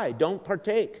pass by. Don't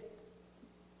partake.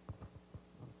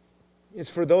 It's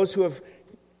for those who have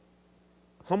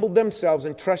humbled themselves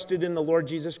and trusted in the Lord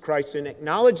Jesus Christ and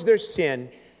acknowledged their sin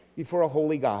before a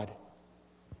holy God.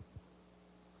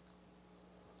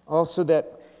 Also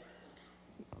that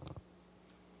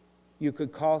you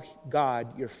could call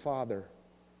God your Father.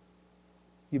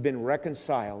 You've been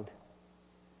reconciled.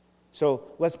 So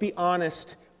let's be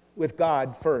honest with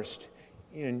God first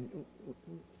in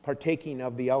partaking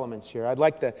of the elements here. I'd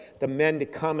like the men to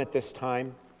come at this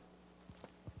time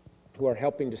who are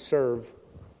helping to serve.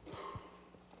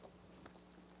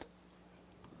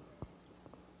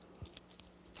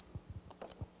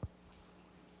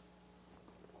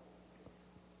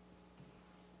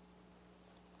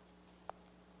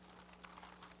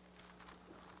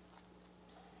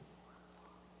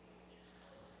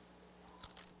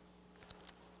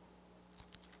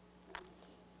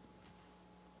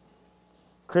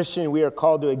 Christian, we are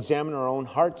called to examine our own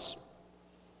hearts.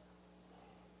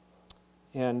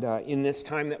 And in this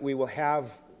time that we will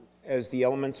have as the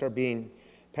elements are being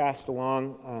passed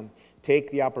along,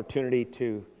 take the opportunity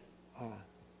to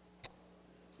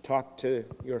talk to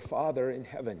your Father in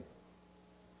heaven.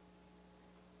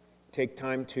 Take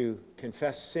time to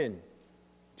confess sin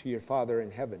to your Father in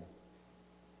heaven.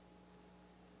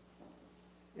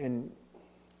 And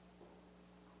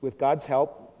with God's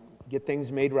help, get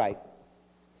things made right.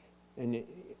 And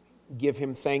give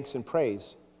Him thanks and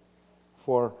praise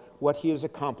for what He has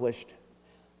accomplished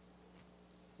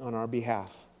on our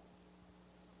behalf.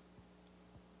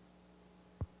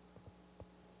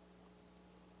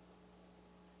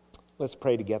 Let's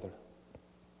pray together.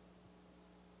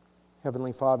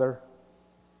 Heavenly Father,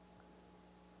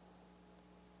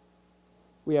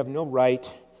 we have no right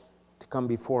to come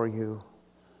before You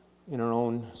in our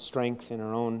own strength, in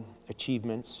our own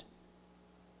achievements.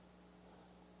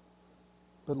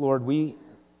 But Lord, we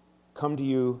come to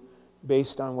You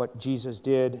based on what Jesus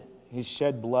did, His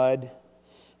shed blood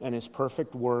and His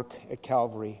perfect work at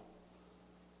Calvary.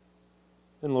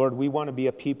 And Lord, we want to be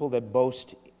a people that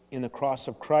boast in the cross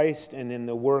of Christ and in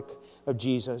the work of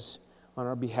Jesus on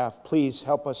our behalf. Please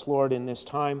help us, Lord, in this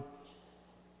time.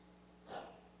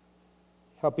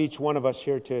 Help each one of us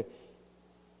here to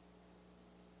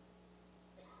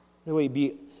really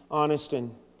be honest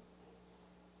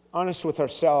with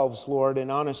ourselves, Lord,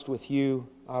 and honest with You,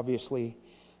 obviously.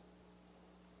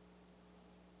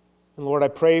 And Lord, I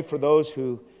pray for those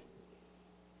who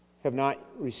have not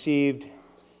received,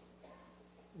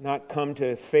 not come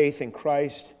to faith in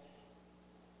Christ,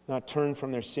 not turned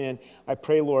from their sin. I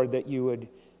pray, Lord, that You would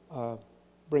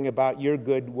bring about Your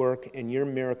good work and Your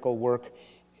miracle work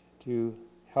to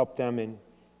help them in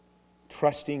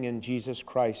trusting in Jesus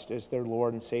Christ as their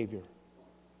Lord and Savior.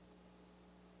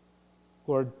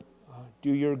 Lord,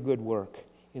 do Your good work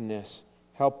in this.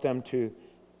 Help them to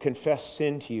confess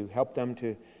sin to You. Help them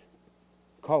to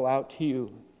call out to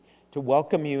You, to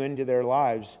welcome You into their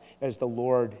lives as the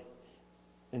Lord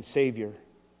and Savior.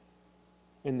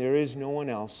 And there is no one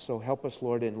else, so help us,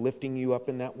 Lord, in lifting You up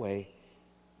in that way.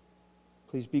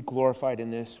 Please be glorified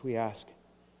in this, we ask.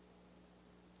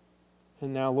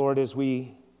 And now, Lord, as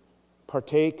we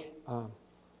partake,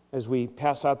 as we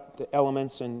pass out the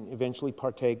elements and eventually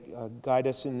partake, guide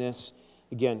us in this,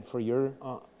 again, for Your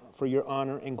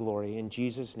honor and glory. In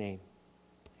Jesus' name,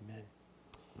 amen.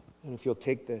 And if you'll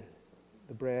take the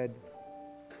bread.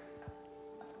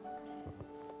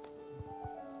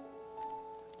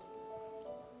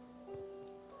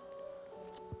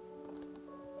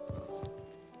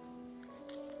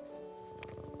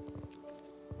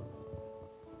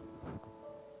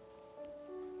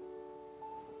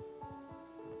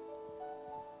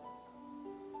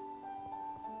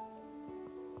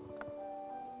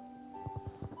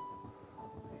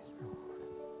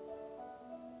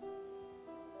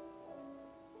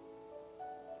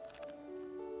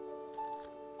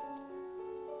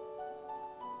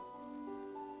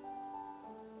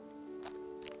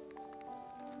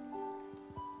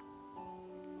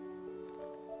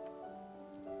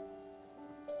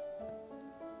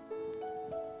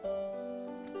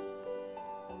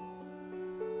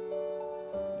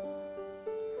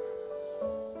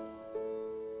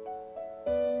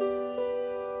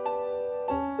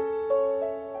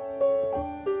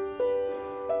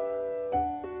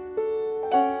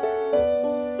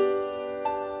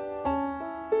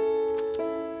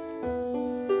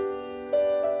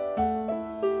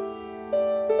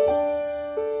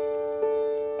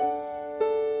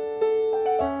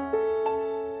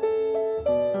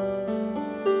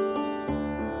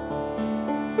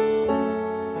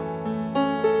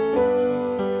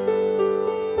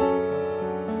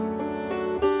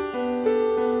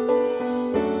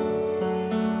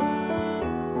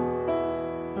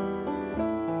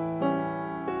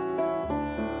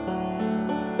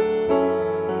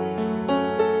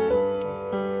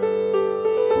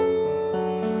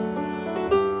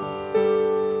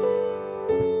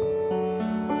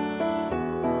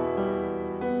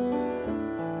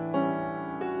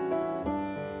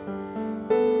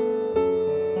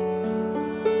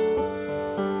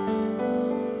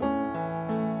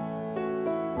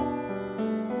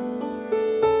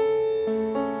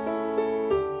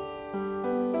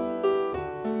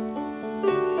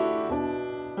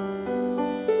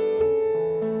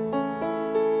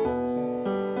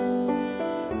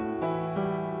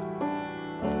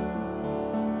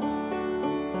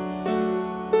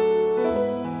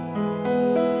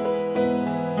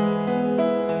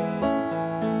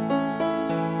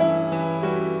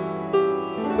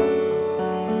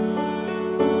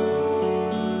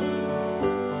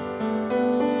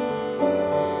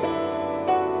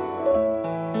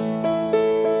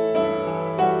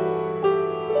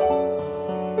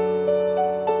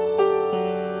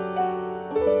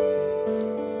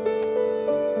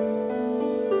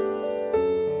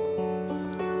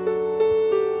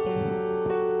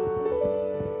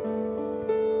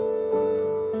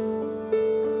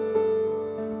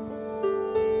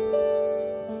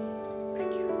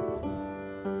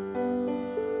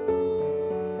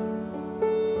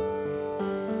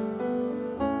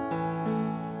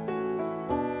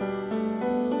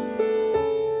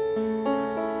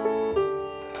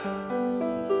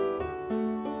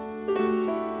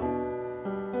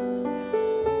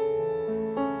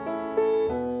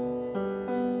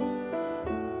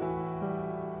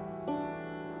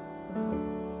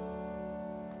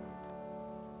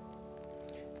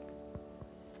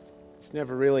 It's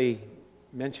never really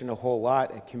mentioned a whole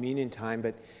lot at communion time,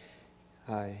 but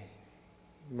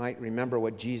you might remember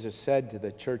what Jesus said to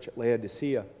the church at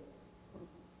Laodicea. A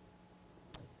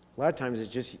lot of times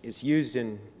it's used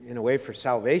in a way for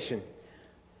salvation.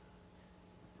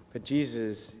 But Jesus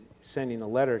is sending a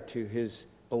letter to his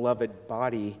beloved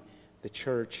body, the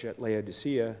church at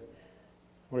Laodicea,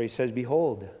 where he says,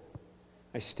 "Behold,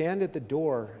 I stand at the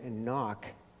door and knock.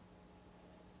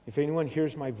 If anyone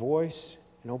hears my voice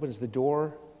and opens the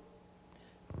door,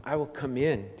 I will come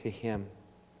in to him,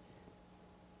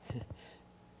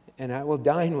 and I will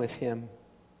dine with him,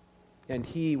 and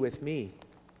he with me."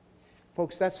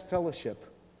 Folks, that's fellowship.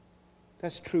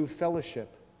 That's true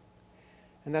fellowship.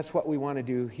 And that's what we want to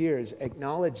do here, is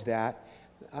acknowledge that,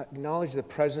 acknowledge the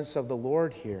presence of the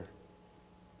Lord here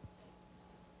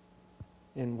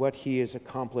and what he has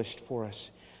accomplished for us.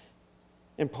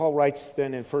 And Paul writes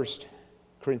then in 1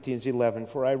 Corinthians 11,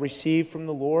 "For I received from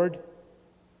the Lord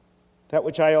that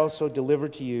which I also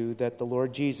delivered to you, that the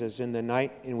Lord Jesus, in the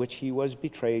night in which he was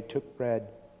betrayed, took bread.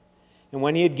 And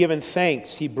when he had given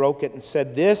thanks, he broke it and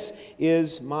said, 'This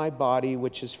is my body,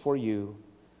 which is for you.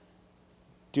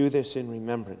 Do this in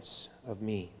remembrance of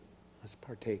me.'" Let's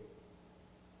partake.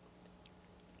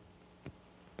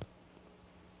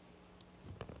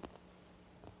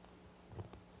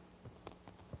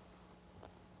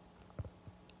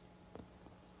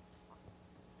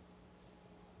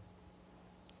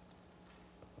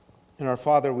 And our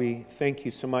Father, we thank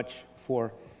you so much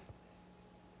for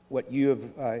what you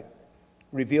have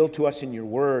revealed to us in your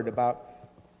word about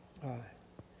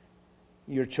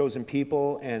your chosen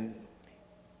people and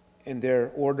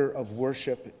their order of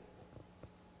worship,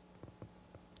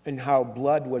 and how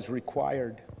blood was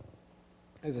required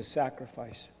as a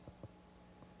sacrifice.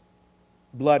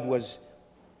 Blood was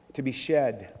to be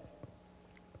shed.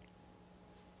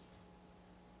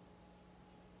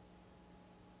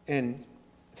 And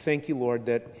thank you, Lord,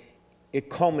 that it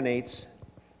culminates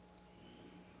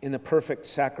in the perfect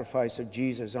sacrifice of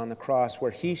Jesus on the cross,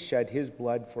 where he shed his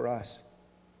blood for us.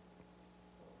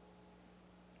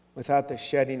 Without the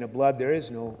shedding of blood, there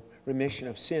is no remission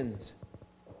of sins.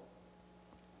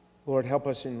 Lord, help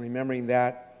us in remembering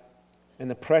that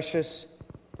and the precious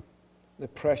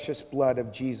blood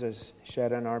of Jesus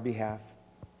shed on our behalf.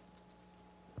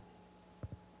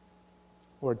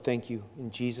 Lord, thank you. In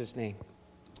Jesus' name,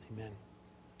 amen.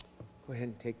 Go ahead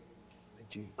and take the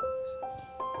juice.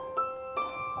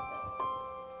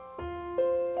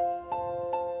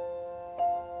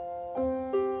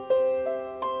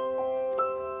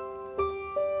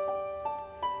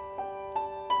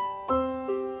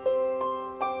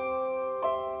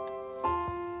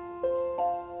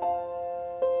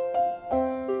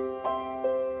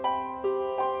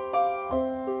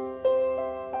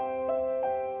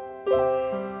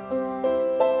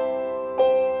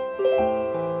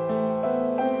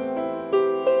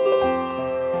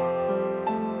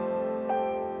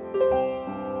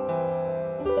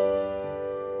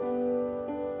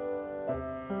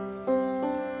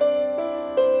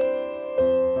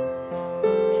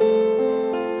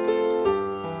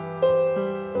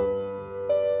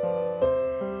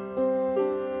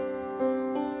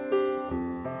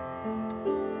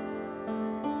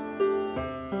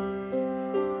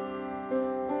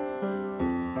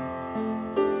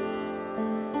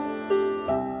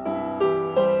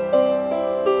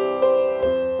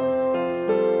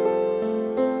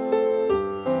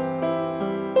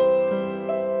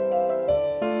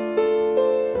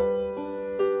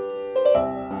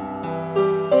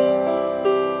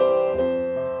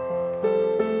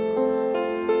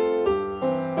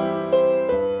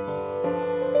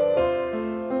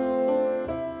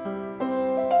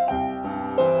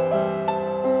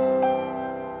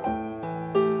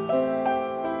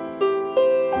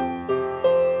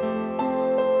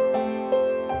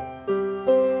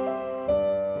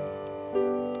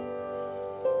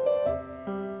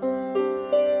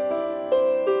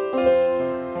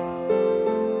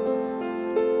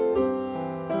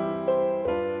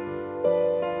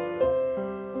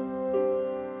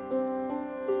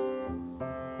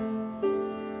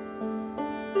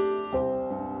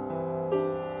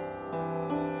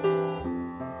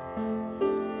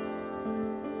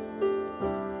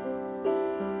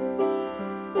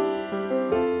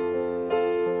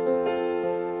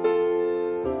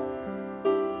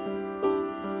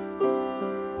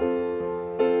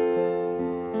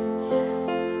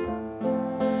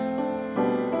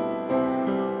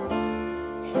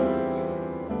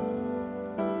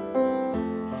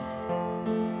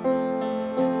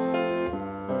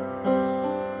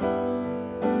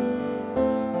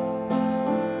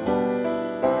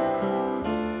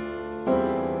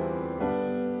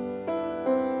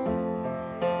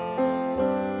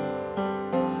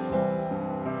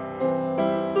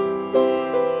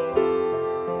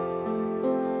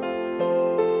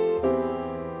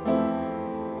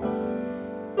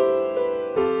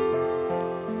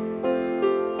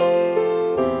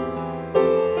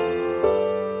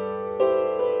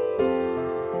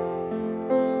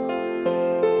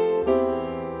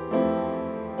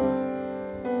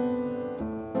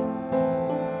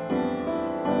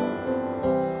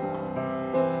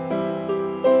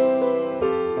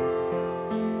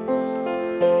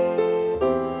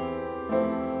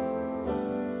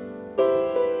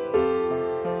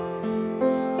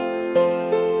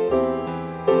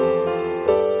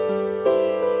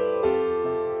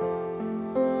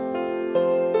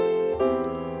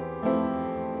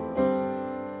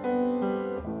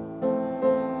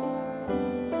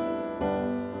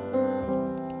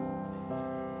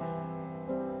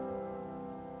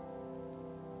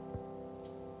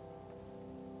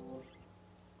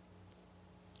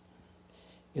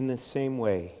 In the same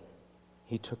way,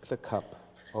 he took the cup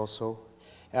also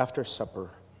after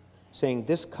supper, saying,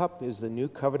 "This cup is the new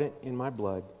covenant in my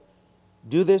blood.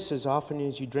 Do this as often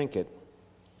as you drink it,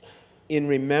 in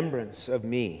remembrance of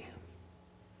me."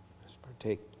 Let's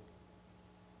partake.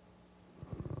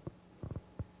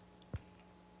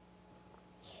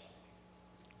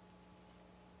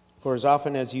 For as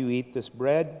often as you eat this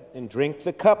bread and drink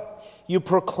the cup, you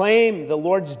proclaim the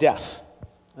Lord's death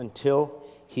until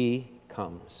he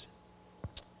comes.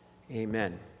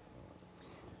 Amen.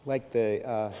 I'd like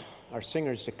our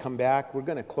singers to come back. We're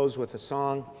going to close with a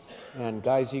song. And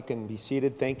guys, you can be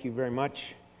seated. Thank you very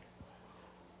much.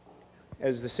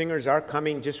 As the singers are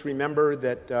coming, just remember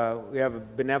that we have a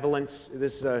benevolence.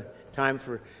 This is a time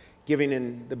for giving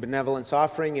in the benevolence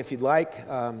offering if you'd like.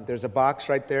 There's a box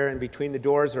right there in between the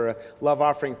doors, or a love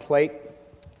offering plate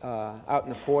out in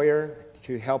the foyer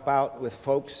to help out with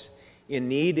folks in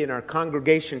need in our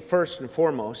congregation first and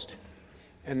foremost,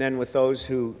 and then with those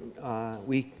who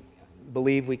we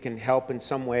believe we can help in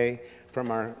some way from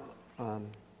our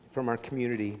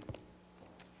community.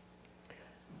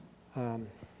 All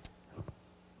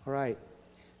right.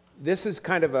 This is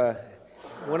kind of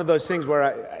one of those things where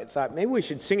I thought maybe we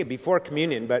should sing it before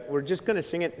communion, but we're just going to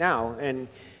sing it now, and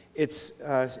it's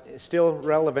still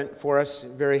relevant for us,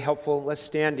 very helpful. Let's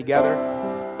stand together.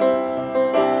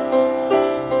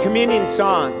 Communion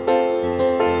song.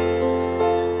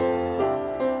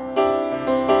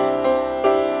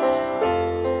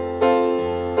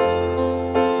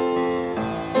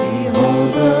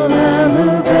 Behold the Lamb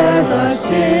who bears our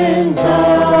sins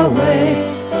away,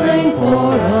 slain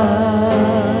for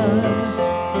us.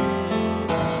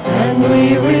 And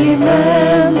we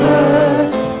remember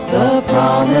the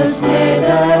promise made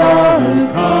that all who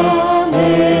come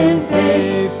in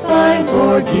faith find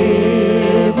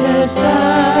forgiveness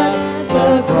at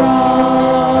the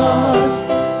cross.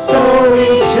 So we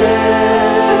share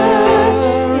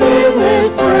in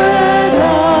this bread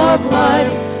of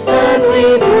life, and we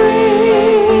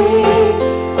drink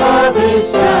of his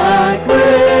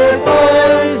sacrifice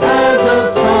as a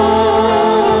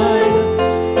sign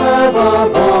of our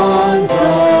bonds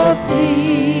of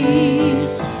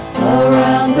peace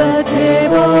around the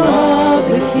table of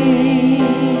the King.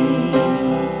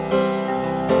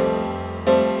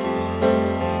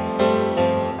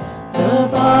 The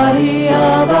body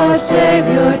of our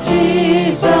Savior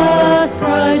Jesus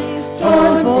Christ,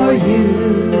 torn for you.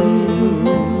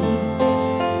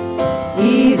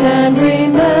 Eat and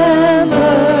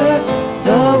remember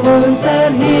the wounds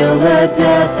that heal, the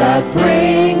death that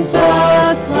brings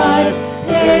us life,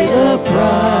 paid the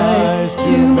price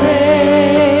to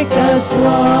make us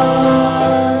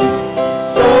one.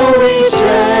 So we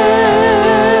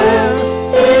share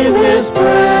in this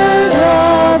bread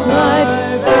of life,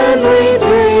 and we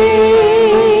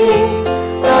drink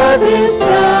of his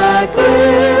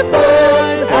sacrifice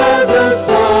as a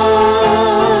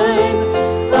sign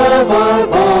of our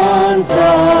bonds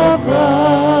of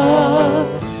love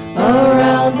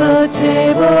around the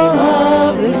table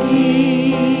of the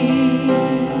King.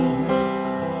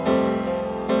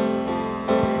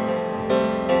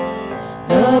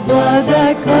 The blood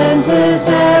that cleanses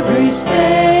every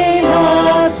stain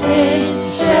of sin,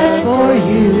 shed for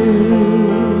you.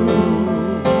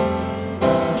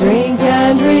 Drink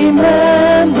and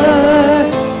remember,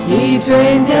 he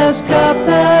drained death's cup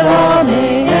that all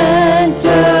may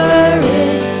enter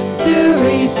in to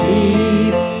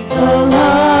receive the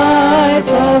life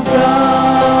of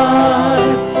God.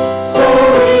 So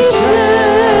we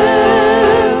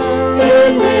share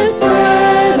in this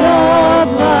bread of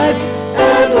life,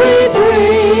 and we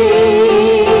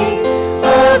drink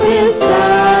of his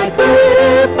sacrifice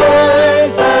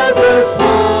as a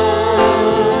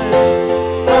sign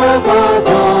of our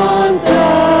bonds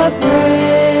of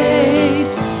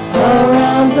grace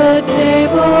around the table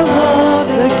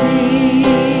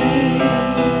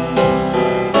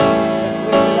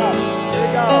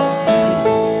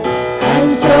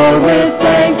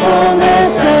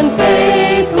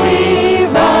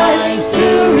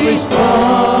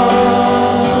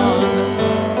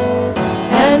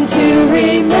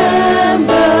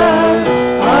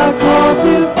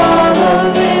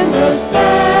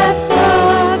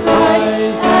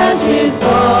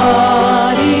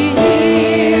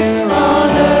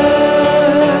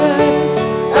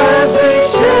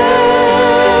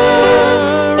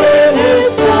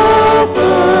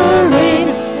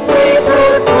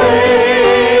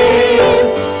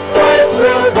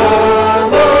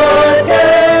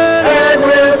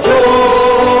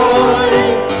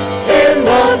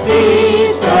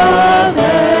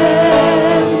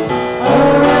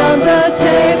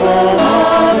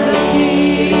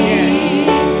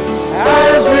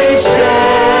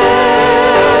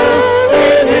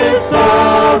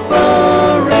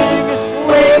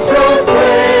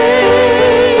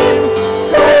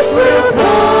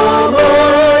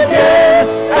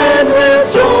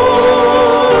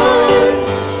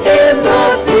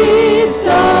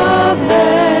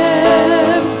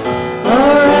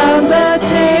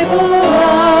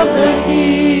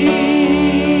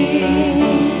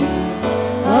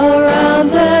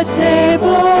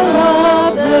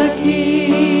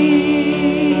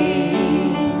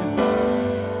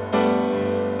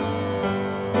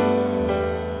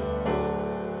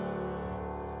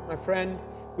friend,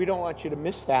 we don't want you to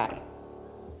miss that.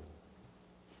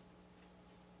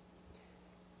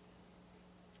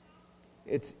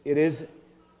 It is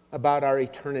about our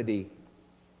eternity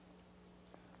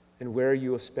and where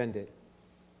you will spend it.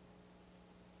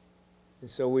 And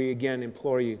so we again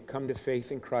implore you, come to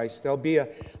faith in Christ. There'll be a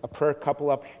prayer couple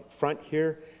up front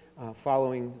here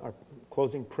following our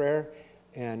closing prayer.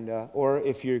 And or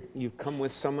if you've come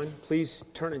with someone, please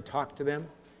turn and talk to them.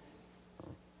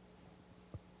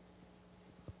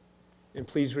 And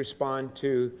please respond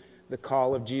to the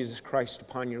call of Jesus Christ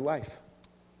upon your life.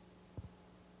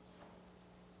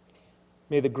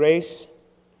 May the grace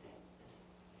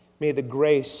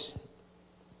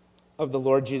of the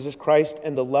Lord Jesus Christ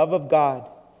and the love of God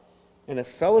and the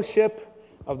fellowship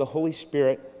of the Holy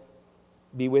Spirit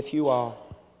be with you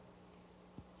all.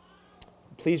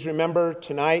 Please remember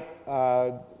tonight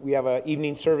we have an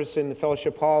evening service in the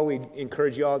fellowship hall. We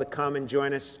encourage you all to come and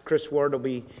join us. Chris Ward will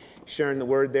be sharing the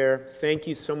word there. Thank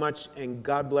you so much, and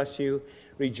God bless you.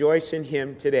 Rejoice in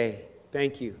Him today.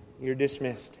 Thank you. You're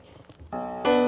dismissed.